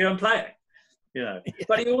the studio and play it, you know.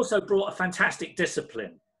 But he also brought a fantastic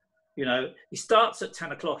discipline You know, he starts at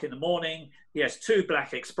 10 o'clock in the morning. He has 2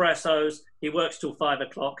 black espressos. He works till 5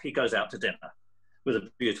 o'clock. He goes out to dinner with a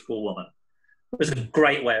beautiful woman. It was a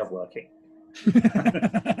great way of working.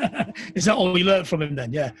 Is that all you learned from him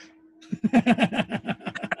then? Yeah.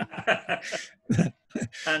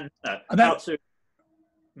 And how to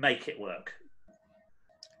make it work.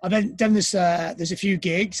 And then there's a few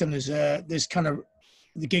gigs, and there's kind of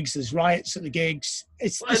the gigs. There's riots at the gigs.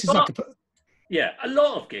 Yeah, a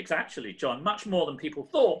lot of gigs actually, John. Much more than people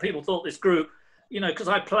thought. People thought this group, you know, because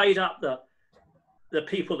I played up the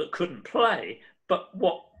people that couldn't play, but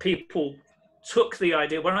what people took the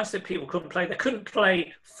idea. When I said people couldn't play, they couldn't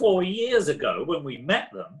play 4 years ago when we met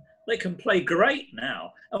them. They can play great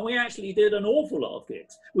now. And we actually did an awful lot of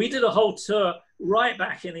gigs. We did a whole tour right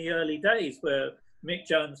back in the early days where Mick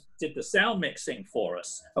Jones did the sound mixing for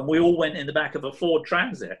us. And we all went in the back of a Ford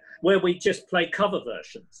Transit where we just played cover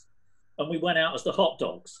versions. And we went out as the Hot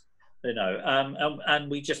Dogs, you know,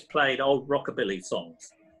 and we just played old rockabilly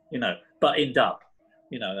songs, you know, but in dub,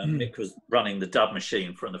 you know, and Mick was running the dub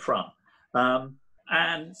machine from the front.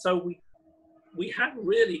 And so we had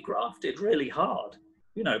really grafted really hard,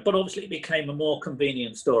 you know, but obviously it became a more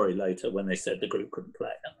convenient story later when they said the group couldn't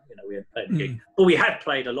play. And, you know, we had played a gig, but we had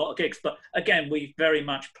played a lot of gigs. But again, we very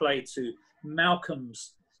much played to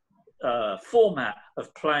Malcolm's format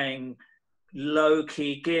of playing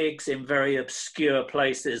low-key gigs in very obscure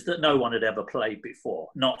places that no one had ever played before.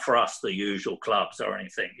 Not for us, the usual clubs or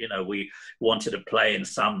anything. You know, we wanted to play in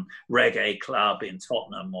some reggae club in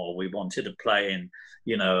Tottenham, or we wanted to play in,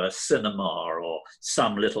 you know, a cinema or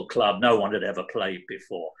some little club no one had ever played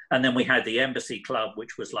before. And then we had the Embassy Club,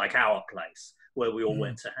 which was like our place, where we all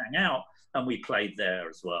went to hang out, and we played there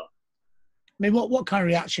as well. I mean, what kind of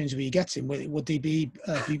reactions were you getting? Would they be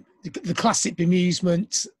the classic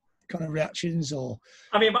bemusement kind of reactions, or?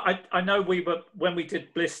 I mean, I know we were, when we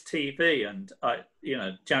did Bliss TV, and you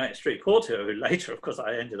know, Janet Street Porter, who later, of course,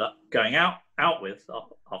 I ended up going out with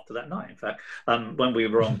after that night, in fact, when we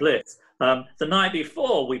were on Bliss. The night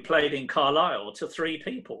before, we played in Carlisle to 3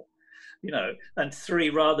 people, you know, and 3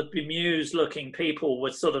 rather bemused-looking people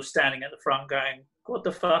were sort of standing at the front going, "What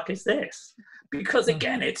the fuck is this?" Because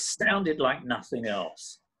again, it sounded like nothing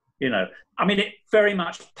else. You know, I mean, it very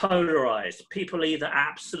much polarized. People either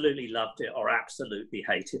absolutely loved it or absolutely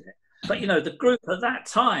hated it. But, you know, the group at that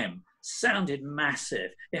time sounded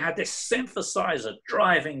massive. It had this synthesizer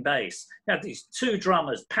driving bass. It had these 2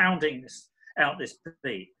 drummers pounding out this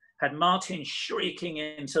beat. Had Martin shrieking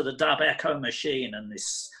into the dub echo machine and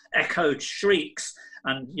this echoed shrieks,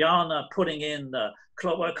 and Jana putting in the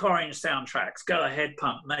Clockwork Orange soundtracks, Go Ahead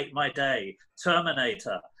Punk, Make My Day,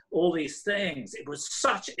 Terminator, all these things. It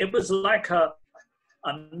was like a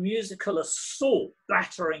musical assault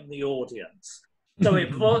battering the audience. So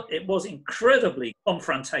it was incredibly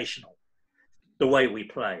confrontational, the way we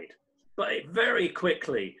played. But very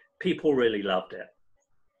quickly, people really loved it.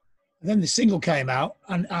 And then the single came out,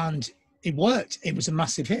 and it worked. It was a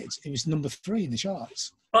massive hit. It was number 3 in the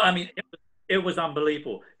charts. Well, I mean, it was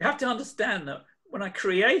unbelievable. You have to understand that when I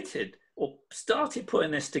created or started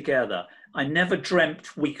putting this together, I never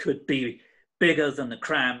dreamt we could be bigger than the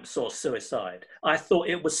Cramps or Suicide. I thought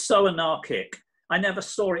it was so anarchic. I never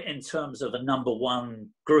saw it in terms of a number 1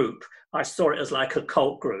 group. I saw it as like a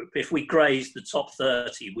cult group. If we grazed the top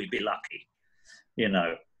 30, we'd be lucky, you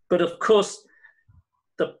know. But of course,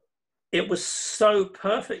 it was so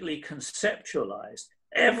perfectly conceptualized.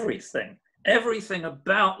 Everything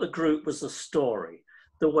about the group was a story.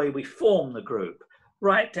 The way we formed the group,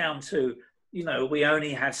 right down to, you know, we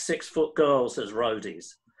only had 6-foot girls as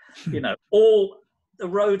roadies. You know, all the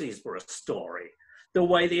roadies were a story. The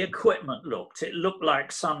way the equipment looked, it looked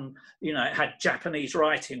like some, you know, it had Japanese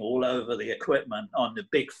writing all over the equipment on the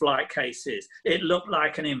big flight cases. It looked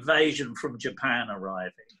like an invasion from Japan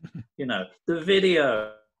arriving. You know, the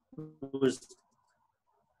video was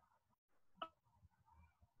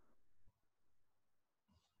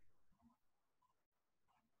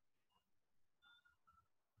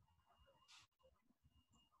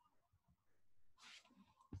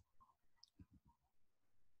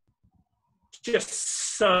just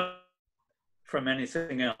so from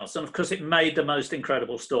anything else, and of course it made the most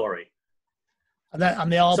incredible story. And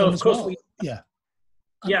the album, so of course,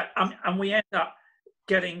 and we end up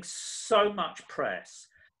getting so much press,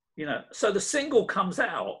 you know. So the single comes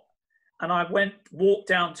out, and I walked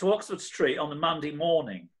down to Oxford Street on the Monday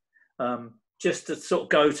morning, just to sort of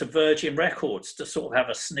go to Virgin Records to sort of have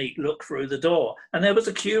a sneak look through the door, and there was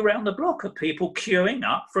a queue around the block of people queuing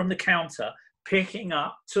up from the counter, picking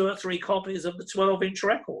up 2 or 3 copies of the 12-inch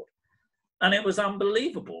record. And it was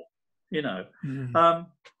unbelievable, you know.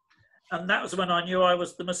 And that was when I knew I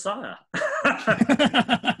was the Messiah.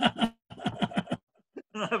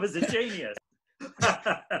 I was a genius.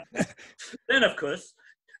 Then, of course,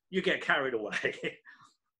 you get carried away.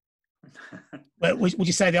 But would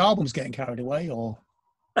you say the album's getting carried away, or?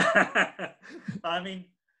 I mean,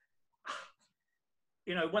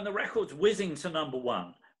 you know, when the record's whizzing to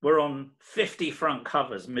 #1, we're on 50 front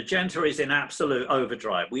covers. Magenta is in absolute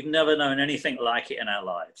overdrive. We've never known anything like it in our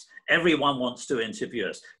lives. Everyone wants to interview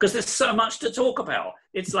us because there's so much to talk about.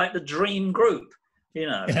 It's like the dream group, you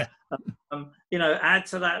know. Yeah. You know, add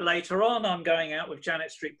to that later on, I'm going out with Janet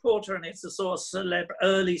Street Porter, and it's a sort of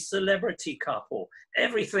early celebrity couple.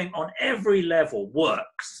 Everything on every level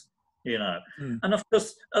works, you know. And of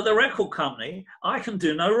course, at the record company, I can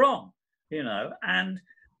do no wrong, you know. And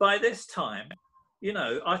by this time, you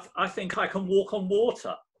know, I think I can walk on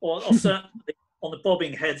water, or certainly on the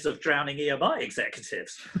bobbing heads of drowning EMI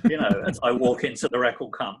executives, you know, as I walk into the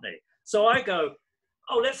record company. So I go,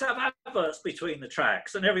 oh, let's have adverts between the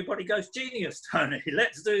tracks. And everybody goes, genius, Tony,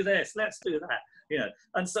 let's do this, let's do that, you know.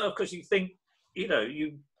 And so, of course, you think, you know,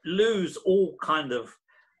 you lose all kind of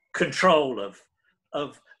control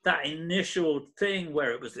of that initial thing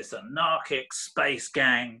where it was this anarchic space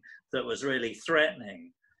gang that was really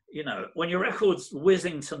threatening. You know, when your record's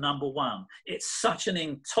whizzing to #1, it's such an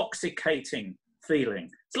intoxicating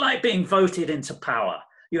feeling. It's like being voted into power.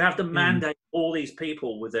 You have to mandate all these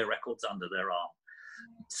people with their records under their arm.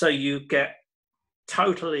 So you get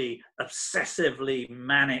totally, obsessively,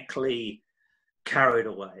 manically carried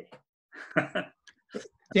away.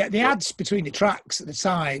 The ads between the tracks at the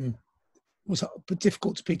time was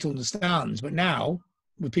difficult for people to understand, but now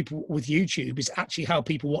with people with YouTube, it's actually how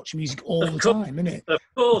people watch music all the time, isn't it? Of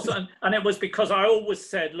course, and it was because I always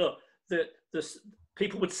said, look, that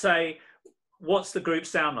people would say, what's the group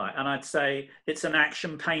sound like? And I'd say, it's an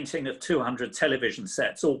action painting of 200 television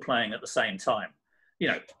sets all playing at the same time. You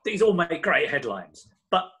know, these all make great headlines,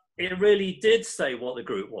 but it really did say what the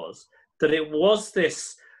group was, that it was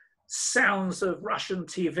this sounds of Russian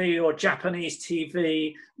TV or Japanese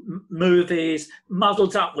TV, movies,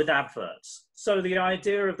 muddled up with adverts. So the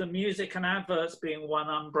idea of the music and adverts being one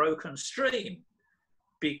unbroken stream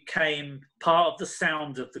became part of the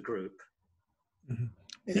sound of the group.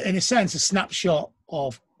 In a sense, a snapshot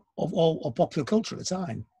of popular culture at the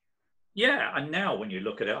time. Yeah, and now when you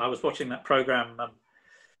look at it, I was watching that program,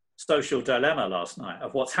 Social Dilemma, last night,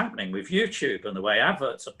 of what's happening with YouTube and the way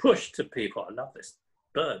adverts are pushed to people. I love this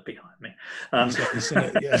bird behind me. And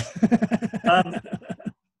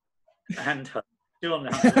John,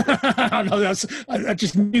 I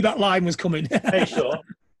just knew that line was coming. Hey, sure.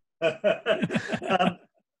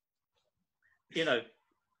 You know,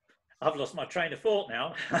 I've lost my train of thought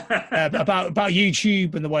now. about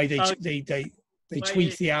YouTube and the way they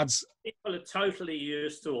tweak the ads. People are totally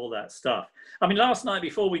used to all that stuff. I mean, last night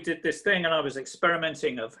before we did this thing, and I was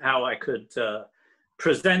experimenting of how I could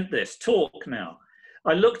present this talk now,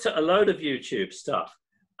 I looked at a load of YouTube stuff.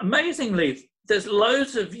 Amazingly, there's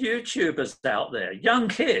loads of YouTubers out there, young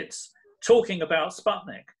kids, talking about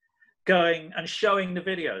Sputnik, going and showing the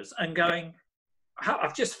videos and going,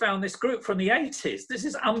 I've just found this group from the 80s. This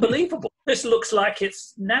is unbelievable. This looks like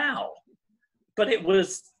it's now, but it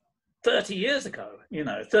was 30 years ago, you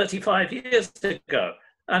know, 35 years ago.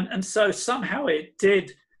 And so somehow it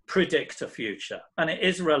did predict a future, and it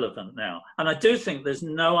is relevant now. And I do think there's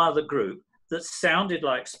no other group that sounded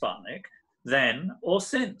like Sputnik then or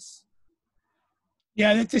since.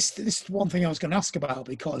 Yeah, this is one thing I was going to ask about,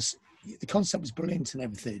 because the concept was brilliant and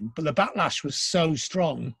everything, but the backlash was so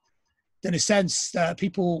strong that in a sense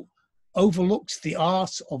people overlooked the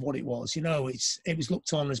art of what it was. You know, it was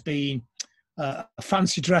looked on as being a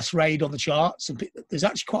fancy dress raid on the charts, and there's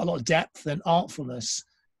actually quite a lot of depth and artfulness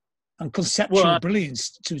and conceptual brilliance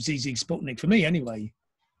to Sigue Sigue Sputnik, for me anyway.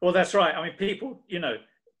 Well, that's right. I mean,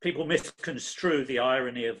 people misconstrue the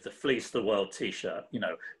irony of the Fleece the World t-shirt, you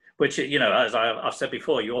know, which, you know, as I've said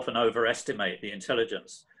before, you often overestimate the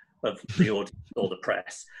intelligence of the audience or the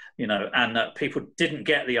press, you know, and people didn't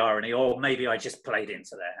get the irony, or maybe I just played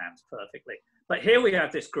into their hands perfectly. But here we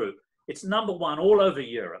have this group. It's #1 all over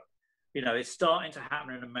Europe. You know, it's starting to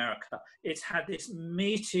happen in America. It's had this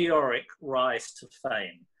meteoric rise to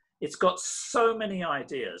fame. It's got so many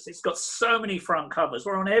ideas. It's got so many front covers.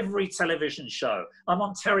 We're on every television show. I'm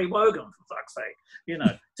on Terry Wogan, for fuck's sake, you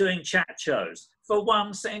know, doing chat shows for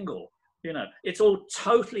one single. You know, it's all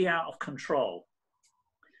totally out of control.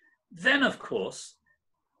 Then, of course,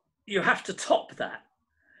 you have to top that.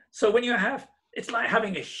 So when you have, it's like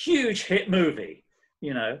having a huge hit movie,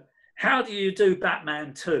 you know, how do you do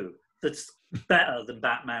Batman 2 that's better than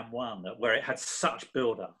Batman 1, where it had such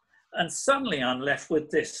build-up? And suddenly I'm left with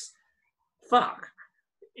this fuck,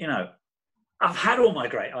 you know, I've had all my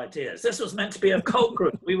great ideas. This was meant to be a cult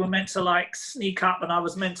group. We were meant to like sneak up, and I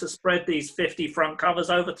was meant to spread these 50 front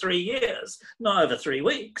covers over 3 years, not over 3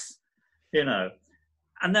 weeks, you know.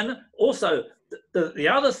 And then also the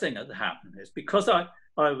other thing that happened is because I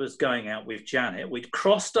was going out with Janet, we'd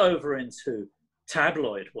crossed over into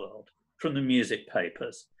tabloid world from the music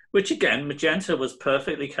papers, which again, Magenta was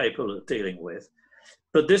perfectly capable of dealing with.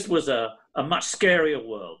 But this was a much scarier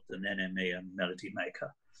world than NME and Melody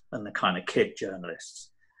Maker and the kind of kid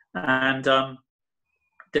journalists. And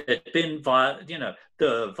there'd been, you know,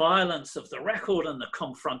 the violence of the record and the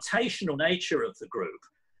confrontational nature of the group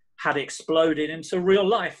had exploded into real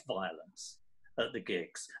life violence at the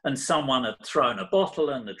gigs. And someone had thrown a bottle,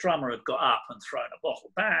 and the drummer had got up and thrown a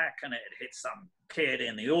bottle back, and it had hit some kid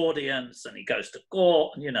in the audience, and he goes to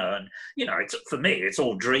court, and you know, it's, for me, it's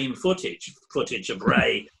all dream footage of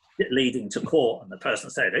Ray leading to court, and the person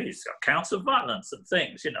said, hey, he's got counts of violence and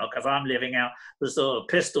things, you know, because I'm living out the sort of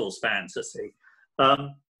Pistols fantasy.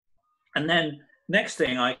 And then next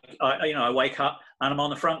thing, I wake up and I'm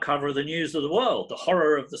on the front cover of the News of the World, the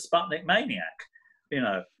horror of the Sputnik maniac, you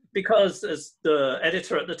know, because as the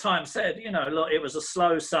editor at the time said, you know, look, it was a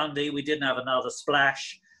slow Sunday. We didn't have another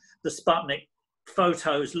splash. The Sputnik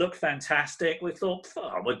photos look fantastic. We thought,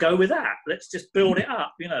 oh, we'll go with that. Let's just build it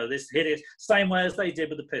up. You know, this hideous, same way as they did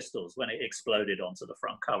with the Pistols when it exploded onto the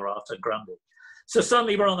front cover after Grundy. So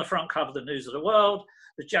suddenly we're on the front cover of the News of the World.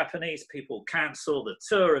 The Japanese people cancel the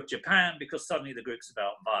tour of Japan because suddenly the group's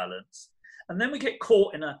about violence. And then we get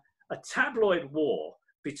caught in a tabloid war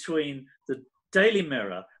between the Daily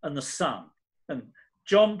Mirror and the Sun. And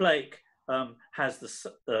John Blake has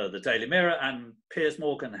the Daily Mirror, and Piers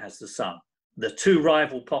Morgan has the Sun, the two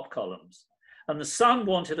rival pop columns. And the Sun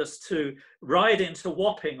wanted us to ride into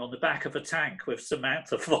Wapping on the back of a tank with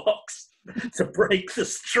Samantha Fox to break the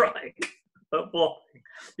strike at Wapping,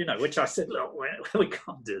 you know, which I said, look, we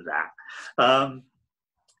can't do that.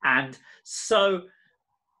 And so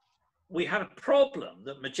we had a problem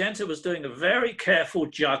that Magenta was doing a very careful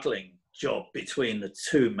juggling job between the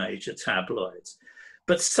two major tabloids.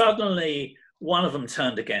 But suddenly one of them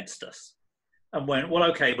turned against us and went, well,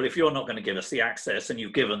 okay, but if you're not going to give us the access and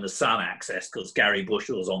you've given the Sun access because Gary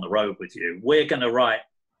Bushel's on the road with you, we're going to write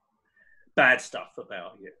bad stuff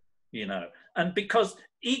about you, you know. And because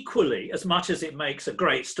equally, as much as it makes a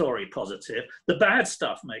great story positive, the bad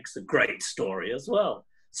stuff makes a great story as well.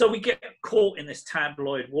 So we get caught in this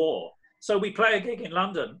tabloid war. So we play a gig in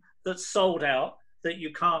London that's sold out, that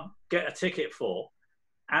you can't get a ticket for.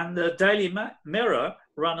 And the Daily Mirror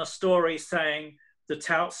run a story saying the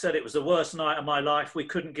touts said it was the worst night of my life. We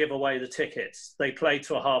couldn't give away the tickets. They played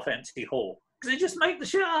to a half-empty hall. Because they just make the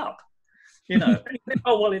shit up, you know. And you think,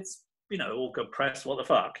 oh, well, it's, you know, all good press, what the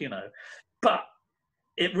fuck, you know. But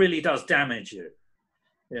it really does damage you,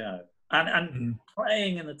 you know. And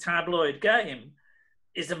playing in the tabloid game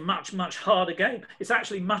is a much, much harder game. It's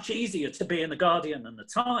actually much easier to be in The Guardian and The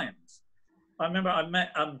Times. I remember I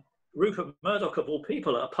met Rupert Murdoch, of all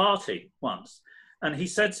people, at a party once. And he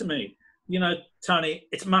said to me, you know, Tony,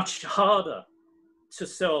 it's much harder to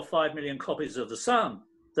sell 5 million copies of The Sun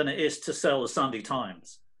than it is to sell the Sunday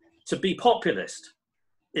Times. To be populist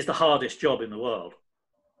is the hardest job in the world.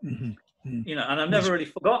 You know, and I've never really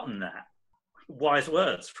forgotten that. Wise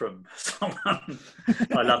words from someone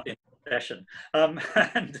I loved in session.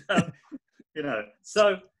 You know,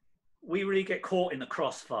 so we really get caught in the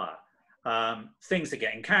crossfire. Things are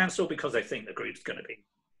getting cancelled because they think the group's going to be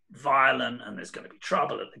violent and there's going to be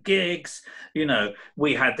trouble at the gigs. You know,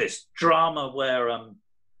 we had this drama where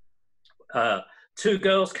two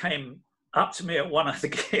girls came up to me at one of the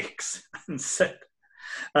gigs and said,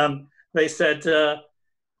 they said,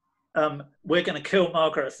 we're going to kill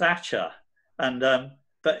Margaret Thatcher, and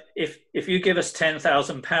but if you give us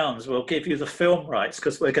 £10,000, we'll give you the film rights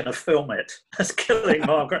because we're going to film it as killing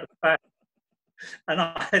Margaret Thatcher. And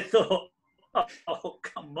I thought, oh,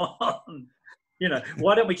 come on. You know,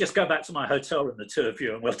 why don't we just go back to my hotel room, the two of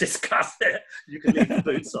you, and we'll discuss it. You can leave the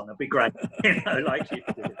boots on, it'll be great, you know, like you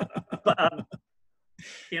did. But,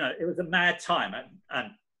 you know, it was a mad time.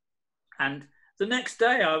 And the next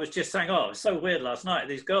day I was just saying, oh, it was so weird last night.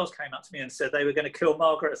 These girls came up to me and said they were going to kill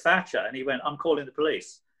Margaret Thatcher. And he went, I'm calling the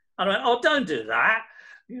police. And I went, oh, don't do that.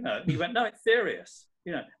 You know, and he went, no, it's serious.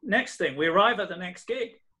 You know, next thing, we arrive at the next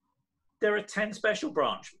gig. There are 10 special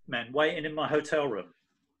branch men waiting in my hotel room.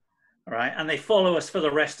 All right. And they follow us for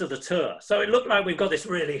the rest of the tour. So it looked like we've got this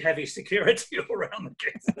really heavy security all around the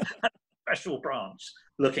gigs. Special branch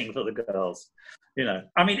looking for the girls. You know,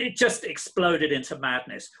 I mean, it just exploded into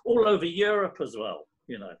madness all over Europe as well.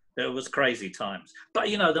 You know, it was crazy times. But,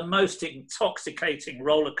 you know, the most intoxicating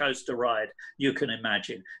roller coaster ride you can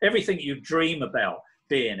imagine. Everything you dream about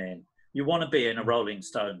being in. You want to be in a Rolling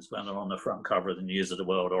Stones when they're on the front cover of the News of the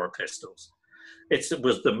World, or a Pistols. It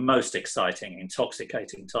was the most exciting,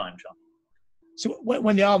 intoxicating time, John. So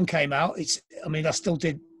when the album came out, it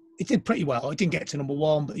did pretty well. It didn't get to number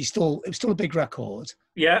one, but it was still a big record.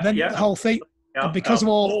 Yeah, and then yeah. The whole thing, Yeah, and because of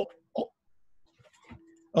all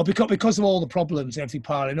the problems and everything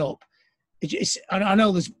piling up, and I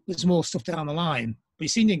know there's more stuff down the line, but it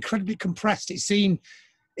seemed incredibly compressed. It seemed,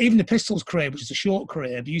 even the Pistols' career, which is a short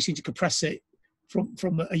career, but you seem to compress it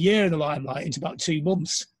from a year in the limelight into about 2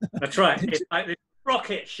 months. That's right. It's like this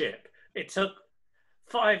rocket ship. It took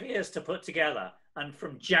 5 years to put together, and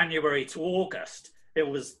from January to August, it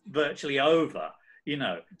was virtually over. You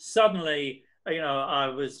know, suddenly, you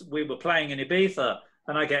know, we were playing in Ibiza,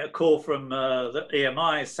 and I get a call from the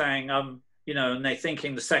EMI saying, you know, and they're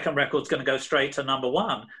thinking the second record's going to go straight to number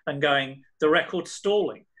one, and going, the record's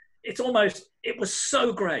stalling. It was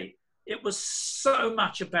so great. It was so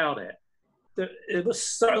much about it. It was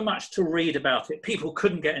so much to read about it. People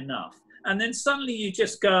couldn't get enough. And then suddenly you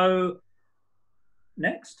just go,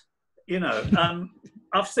 next, you know,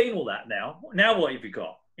 I've seen all that now. Now what have you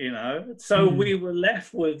got? You know? So we were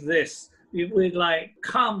left with this. We'd like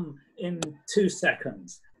come in 2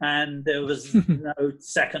 seconds, and there was no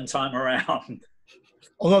second time around.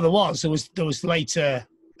 Although there was later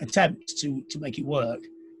attempts to make it work.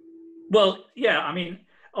 Well, yeah, I mean,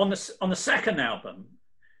 on the second album,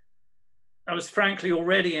 I was frankly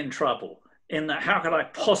already in trouble in that how could I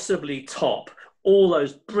possibly top all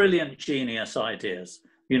those brilliant genius ideas?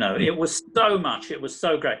 You know, it was so much, it was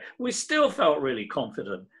so great. We still felt really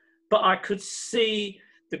confident, but I could see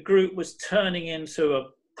the group was turning into a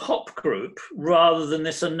pop group rather than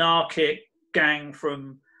this anarchic gang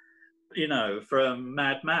from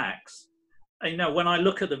Mad Max. And, you know, when I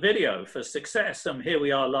look at the video for Success, and here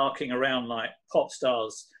we are larking around like pop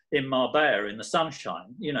stars in Marbella in the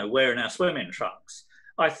sunshine, you know, wearing our swimming trunks,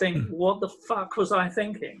 I think, what the fuck was I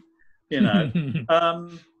thinking? You know,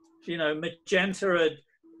 you know, Magenta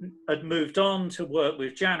had moved on to work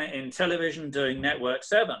with Janet in television doing Network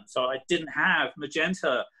 7. So I didn't have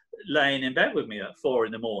Magenta laying in bed with me at 4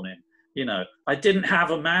 a.m. You know, I didn't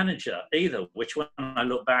have a manager either, which when I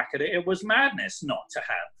look back at it, it was madness not to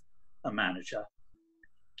have a manager.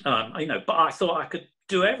 You know, but I thought I could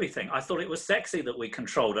do everything. I thought it was sexy that we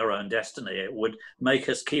controlled our own destiny. It would make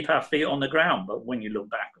us keep our feet on the ground. But when you look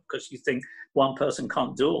back, because you think one person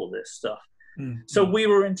can't do all this stuff. So we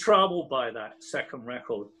were in trouble by that second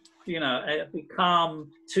record. You know, it had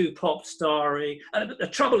become too pop starry. And the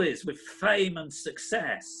trouble is with fame and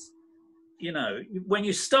success, you know, when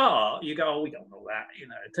you start, you go, oh, we don't know that, you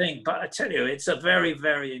know, thing. But I tell you, it's a very,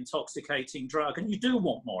 very intoxicating drug, and you do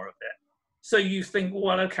want more of it. So you think,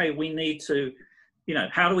 well, okay, we need to, you know,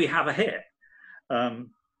 how do we have a hit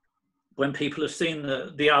when people have seen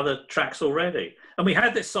the other tracks already? And we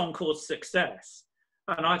had this song called Success.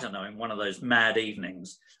 And I don't know, in one of those mad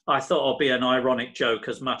evenings, I thought I'll be an ironic joke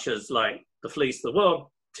as much as like the Fleece of the World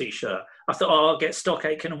t-shirt. I thought, oh, I'll get Stock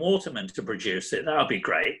Aitken and Waterman to produce it. That'll be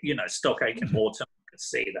great. You know, Stock Aitken and Waterman could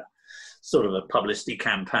see that sort of a publicity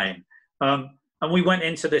campaign. And we went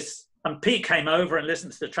into this, and Pete came over and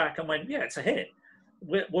listened to the track and went, yeah, it's a hit.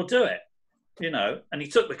 We'll do it. You know, and he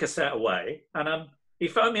took the cassette away, and he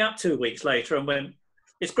phoned me up 2 weeks later and went,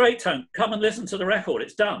 it's great, Tone, come and listen to the record,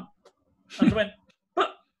 it's done. And I went,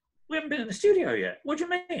 but we haven't been in the studio yet. What do you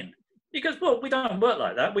mean? He goes, well, we don't work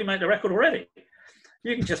like that. We made the record already.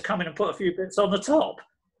 You can just come in and put a few bits on the top.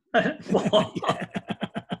 And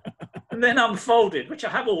then unfolded, which I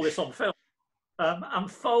have all this on film,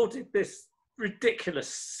 unfolded this ridiculous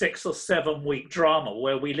 6 or 7 week drama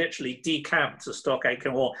where we literally decamped to Stock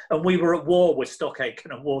Aitken War, and we were at war with Stock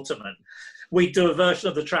Aitken and Waterman. We'd do a version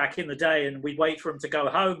of the track in the day, and we'd wait for him to go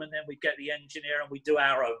home, and then we'd get the engineer and we'd do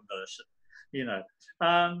our own version. You know,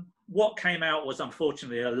 what came out was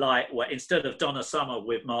unfortunately a light where instead of Donna Summer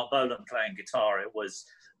with Mark Bolan playing guitar, it was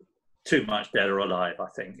Too Much Dead or Alive, I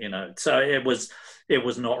think. You know, so it was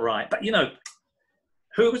not right. But you know,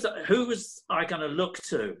 who was I going to look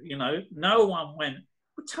to? You know, no one went,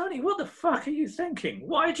 well, Tony, what the fuck are you thinking?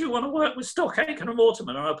 Why do you want to work with Stock Aitken and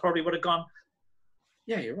Waterman? And I probably would have gone,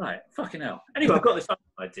 yeah, you're right. Fucking hell. Anyway, I've got this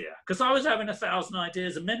idea because I was having 1,000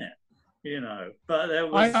 ideas a minute. You know, but there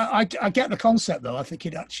was. I get the concept though. I think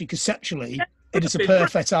it actually conceptually it is a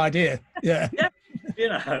perfect idea. Yeah. Yeah. You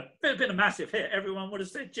know, if it had been a massive hit, everyone would have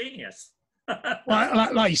said genius.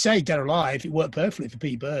 Well, like you say, Dead or Alive, it worked perfectly for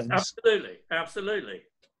Pete Burns. Absolutely.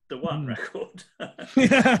 The one record.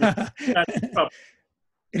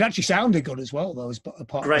 It actually sounded good as well, though, as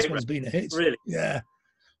part Great, as well as being a hit. really. Yeah.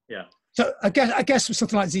 Yeah. So I guess with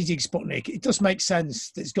something like Sigue Sigue Sputnik, it does make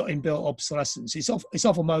sense that it's got inbuilt obsolescence. It's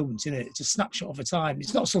of a moment, isn't it? It's a snapshot of a time.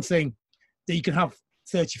 It's not something that you can have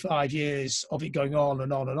 35 years of it going on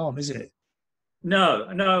and on and on, is it? No.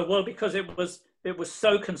 Well, because it was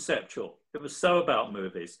so conceptual. It was so about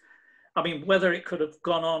movies. I mean, whether it could have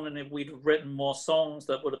gone on and if we'd written more songs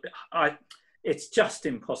that would have been, it's just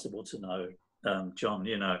impossible to know, John.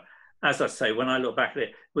 You know, as I say, when I look back at it,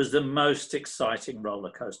 it was the most exciting roller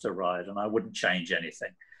coaster ride, and I wouldn't change anything.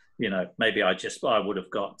 You know, maybe I would have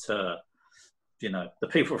got, you know, the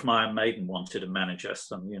people from Iron Maiden wanted to manage us,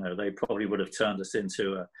 and you know, they probably would have turned us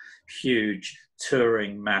into a huge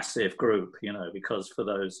touring, massive group. You know, because for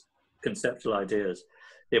those conceptual ideas,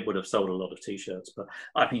 it would have sold a lot of T-shirts. But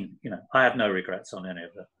I mean, you know, I have no regrets on any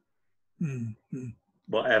of it. Mm-hmm.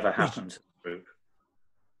 Whatever happened to the group.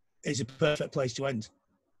 It's a perfect place to end.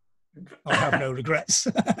 I have no regrets.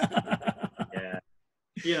 Yeah.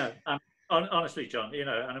 You know, honestly, John, you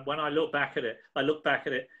know, and when I look back at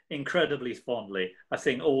it incredibly fondly. I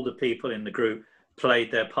think all the people in the group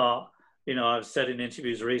played their part. You know, I've said in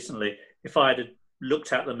interviews recently, if I had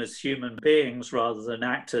looked at them as human beings rather than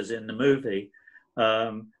actors in the movie,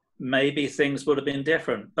 maybe things would have been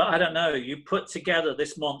different. But I don't know. You put together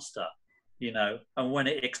this monster, you know, and when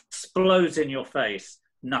it explodes in your face,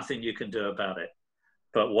 nothing you can do about it.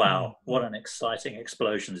 But wow, what an exciting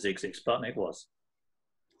explosion Sigue Sigue Sputnik was.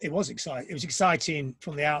 It was exciting. It was exciting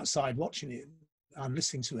from the outside watching it and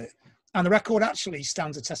listening to it. And the record actually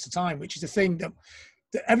stands a test of time, which is the thing that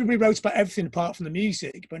everybody wrote about everything apart from the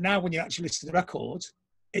music. But now when you actually listen to the record,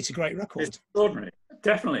 it's a great record. It's extraordinary.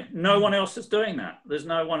 Definitely. No one else is doing that. There's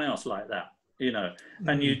no one else like that, you know.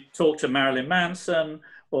 And you talk to Marilyn Manson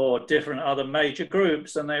or different other major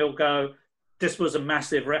groups and they all go, this was a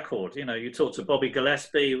massive record. You know, you talk to Bobby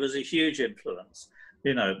Gillespie, it was a huge influence,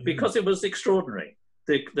 you know, because it was extraordinary.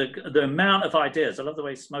 The amount of ideas. I love the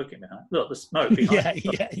way he's smoking behind. Look, the smoke behind.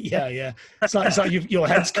 Yeah. It's like your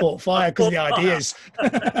head's caught fire because of the ideas.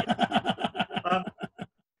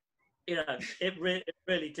 You know, it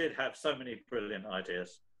really did have so many brilliant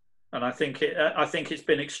ideas, and I think it's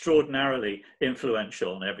been extraordinarily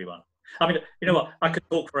influential on everyone. I mean, you know what? I could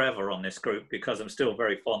talk forever on this group because I'm still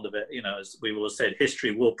very fond of it. You know, as we always said,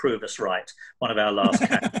 history will prove us right. One of our last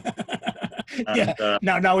camps. And, yeah.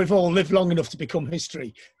 Now we've all lived long enough to become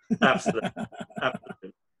history. Absolutely.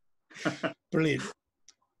 Brilliant.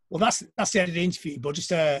 Well, that's the end of the interview. But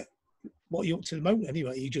just what are you up to at the moment?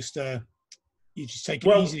 Anyway, you just take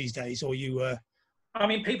it easy these days, or you? I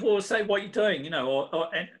mean, people will say, "What are you doing?" You know, or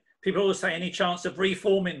people always say, "Any chance of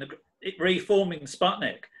reforming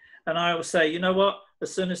Sputnik?" And I always say, you know what?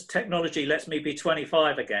 As soon as technology lets me be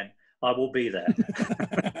 25 again, I will be there.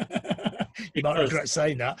 You might regret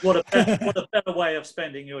saying that. What a better way of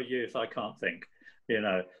spending your youth, I can't think, you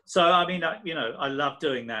know. So, I mean, you know, I love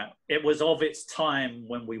doing that. It was of its time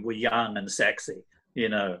when we were young and sexy, you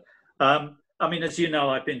know. I mean, as you know,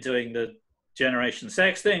 I've been doing the Generation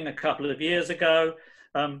Sex thing a couple of years ago.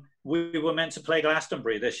 We were meant to play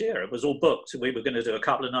Glastonbury this year. It was all booked. We were going to do a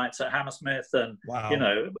couple of nights at Hammersmith and, you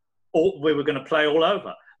know, we were going to play all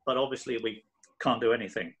over. But obviously we can't do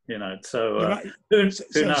anything, you know. So who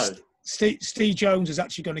knows? Steve Jones is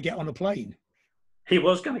actually going to get on a plane. He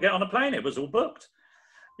was going to get on a plane. It was all booked.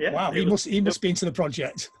 Yeah. Wow, he must be into the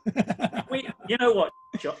project. You know what,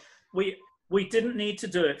 John? We didn't need to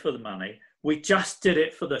do it for the money. We just did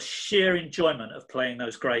it for the sheer enjoyment of playing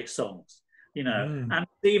those great songs, you know. And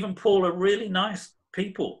Steve and Paul are really nice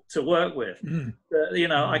people to work with. You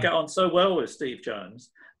know, I get on so well with Steve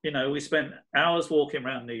Jones. You know, we spent hours walking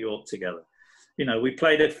around New York together. You know, we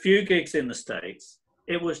played a few gigs in the States.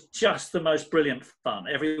 It was just the most brilliant fun.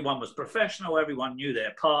 Everyone was professional. Everyone knew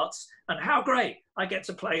their parts. And how great I get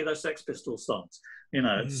to play those Sex Pistols songs, you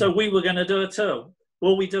know. So we were going to do a tour.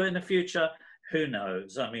 Will we do it in the future? Who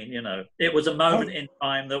knows? I mean, you know, it was a moment in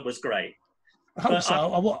time that was great. I hope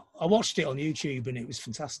so. I watched it on YouTube and it was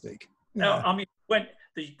fantastic. Yeah. I mean, when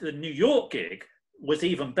the New York gig was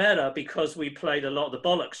even better because we played a lot of the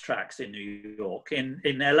Bollocks tracks in New York. In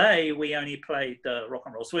LA, we only played the Rock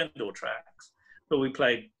and Roll Swindle tracks, but we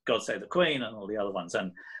played God Save the Queen and all the other ones.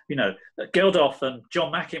 And, you know, Geldof and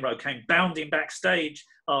John McEnroe came bounding backstage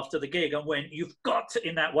after the gig and went, you've got to,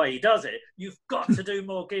 in that way he does it, you've got to do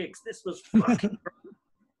more gigs. This was fucking great.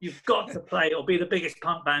 You've got to play or be the biggest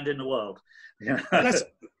punk band in the world. You know?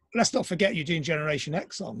 Let's not forget you're doing Generation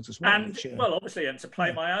X songs as well. And, well, obviously, and to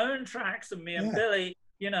play my own tracks and me and Billy,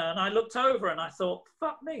 you know, and I looked over and I thought,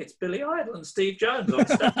 fuck me, it's Billy Idol and Steve Jones on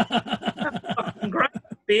stage. That's fucking great,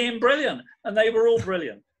 being brilliant. And they were all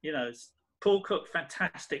brilliant, you know. Paul Cook,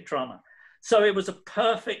 fantastic drummer. So it was a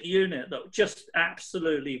perfect unit that just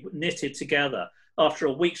absolutely knitted together after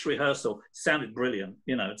a week's rehearsal. Sounded brilliant,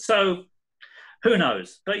 you know. So who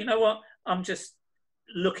knows? But you know what? I'm just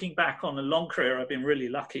looking back on a long career. I've been really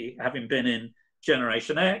lucky, having been in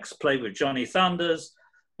Generation X, played with Johnny Thunders,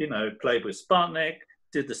 you know, played with Sputnik,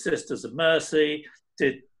 did the Sisters of Mercy,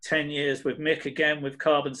 did 10 years with Mick again with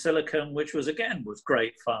Carbon Silicon, which was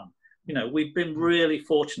great fun. You know, we've been really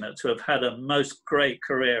fortunate to have had a most great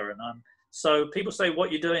career. And so people say, what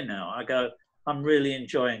are you doing now? I go, I'm really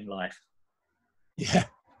enjoying life. Yeah.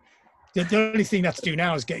 The only thing that's to do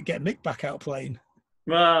now is get Mick back out playing.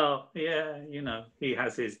 Well, yeah, you know, he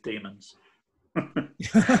has his demons.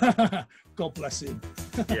 God bless him.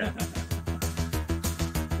 Yeah.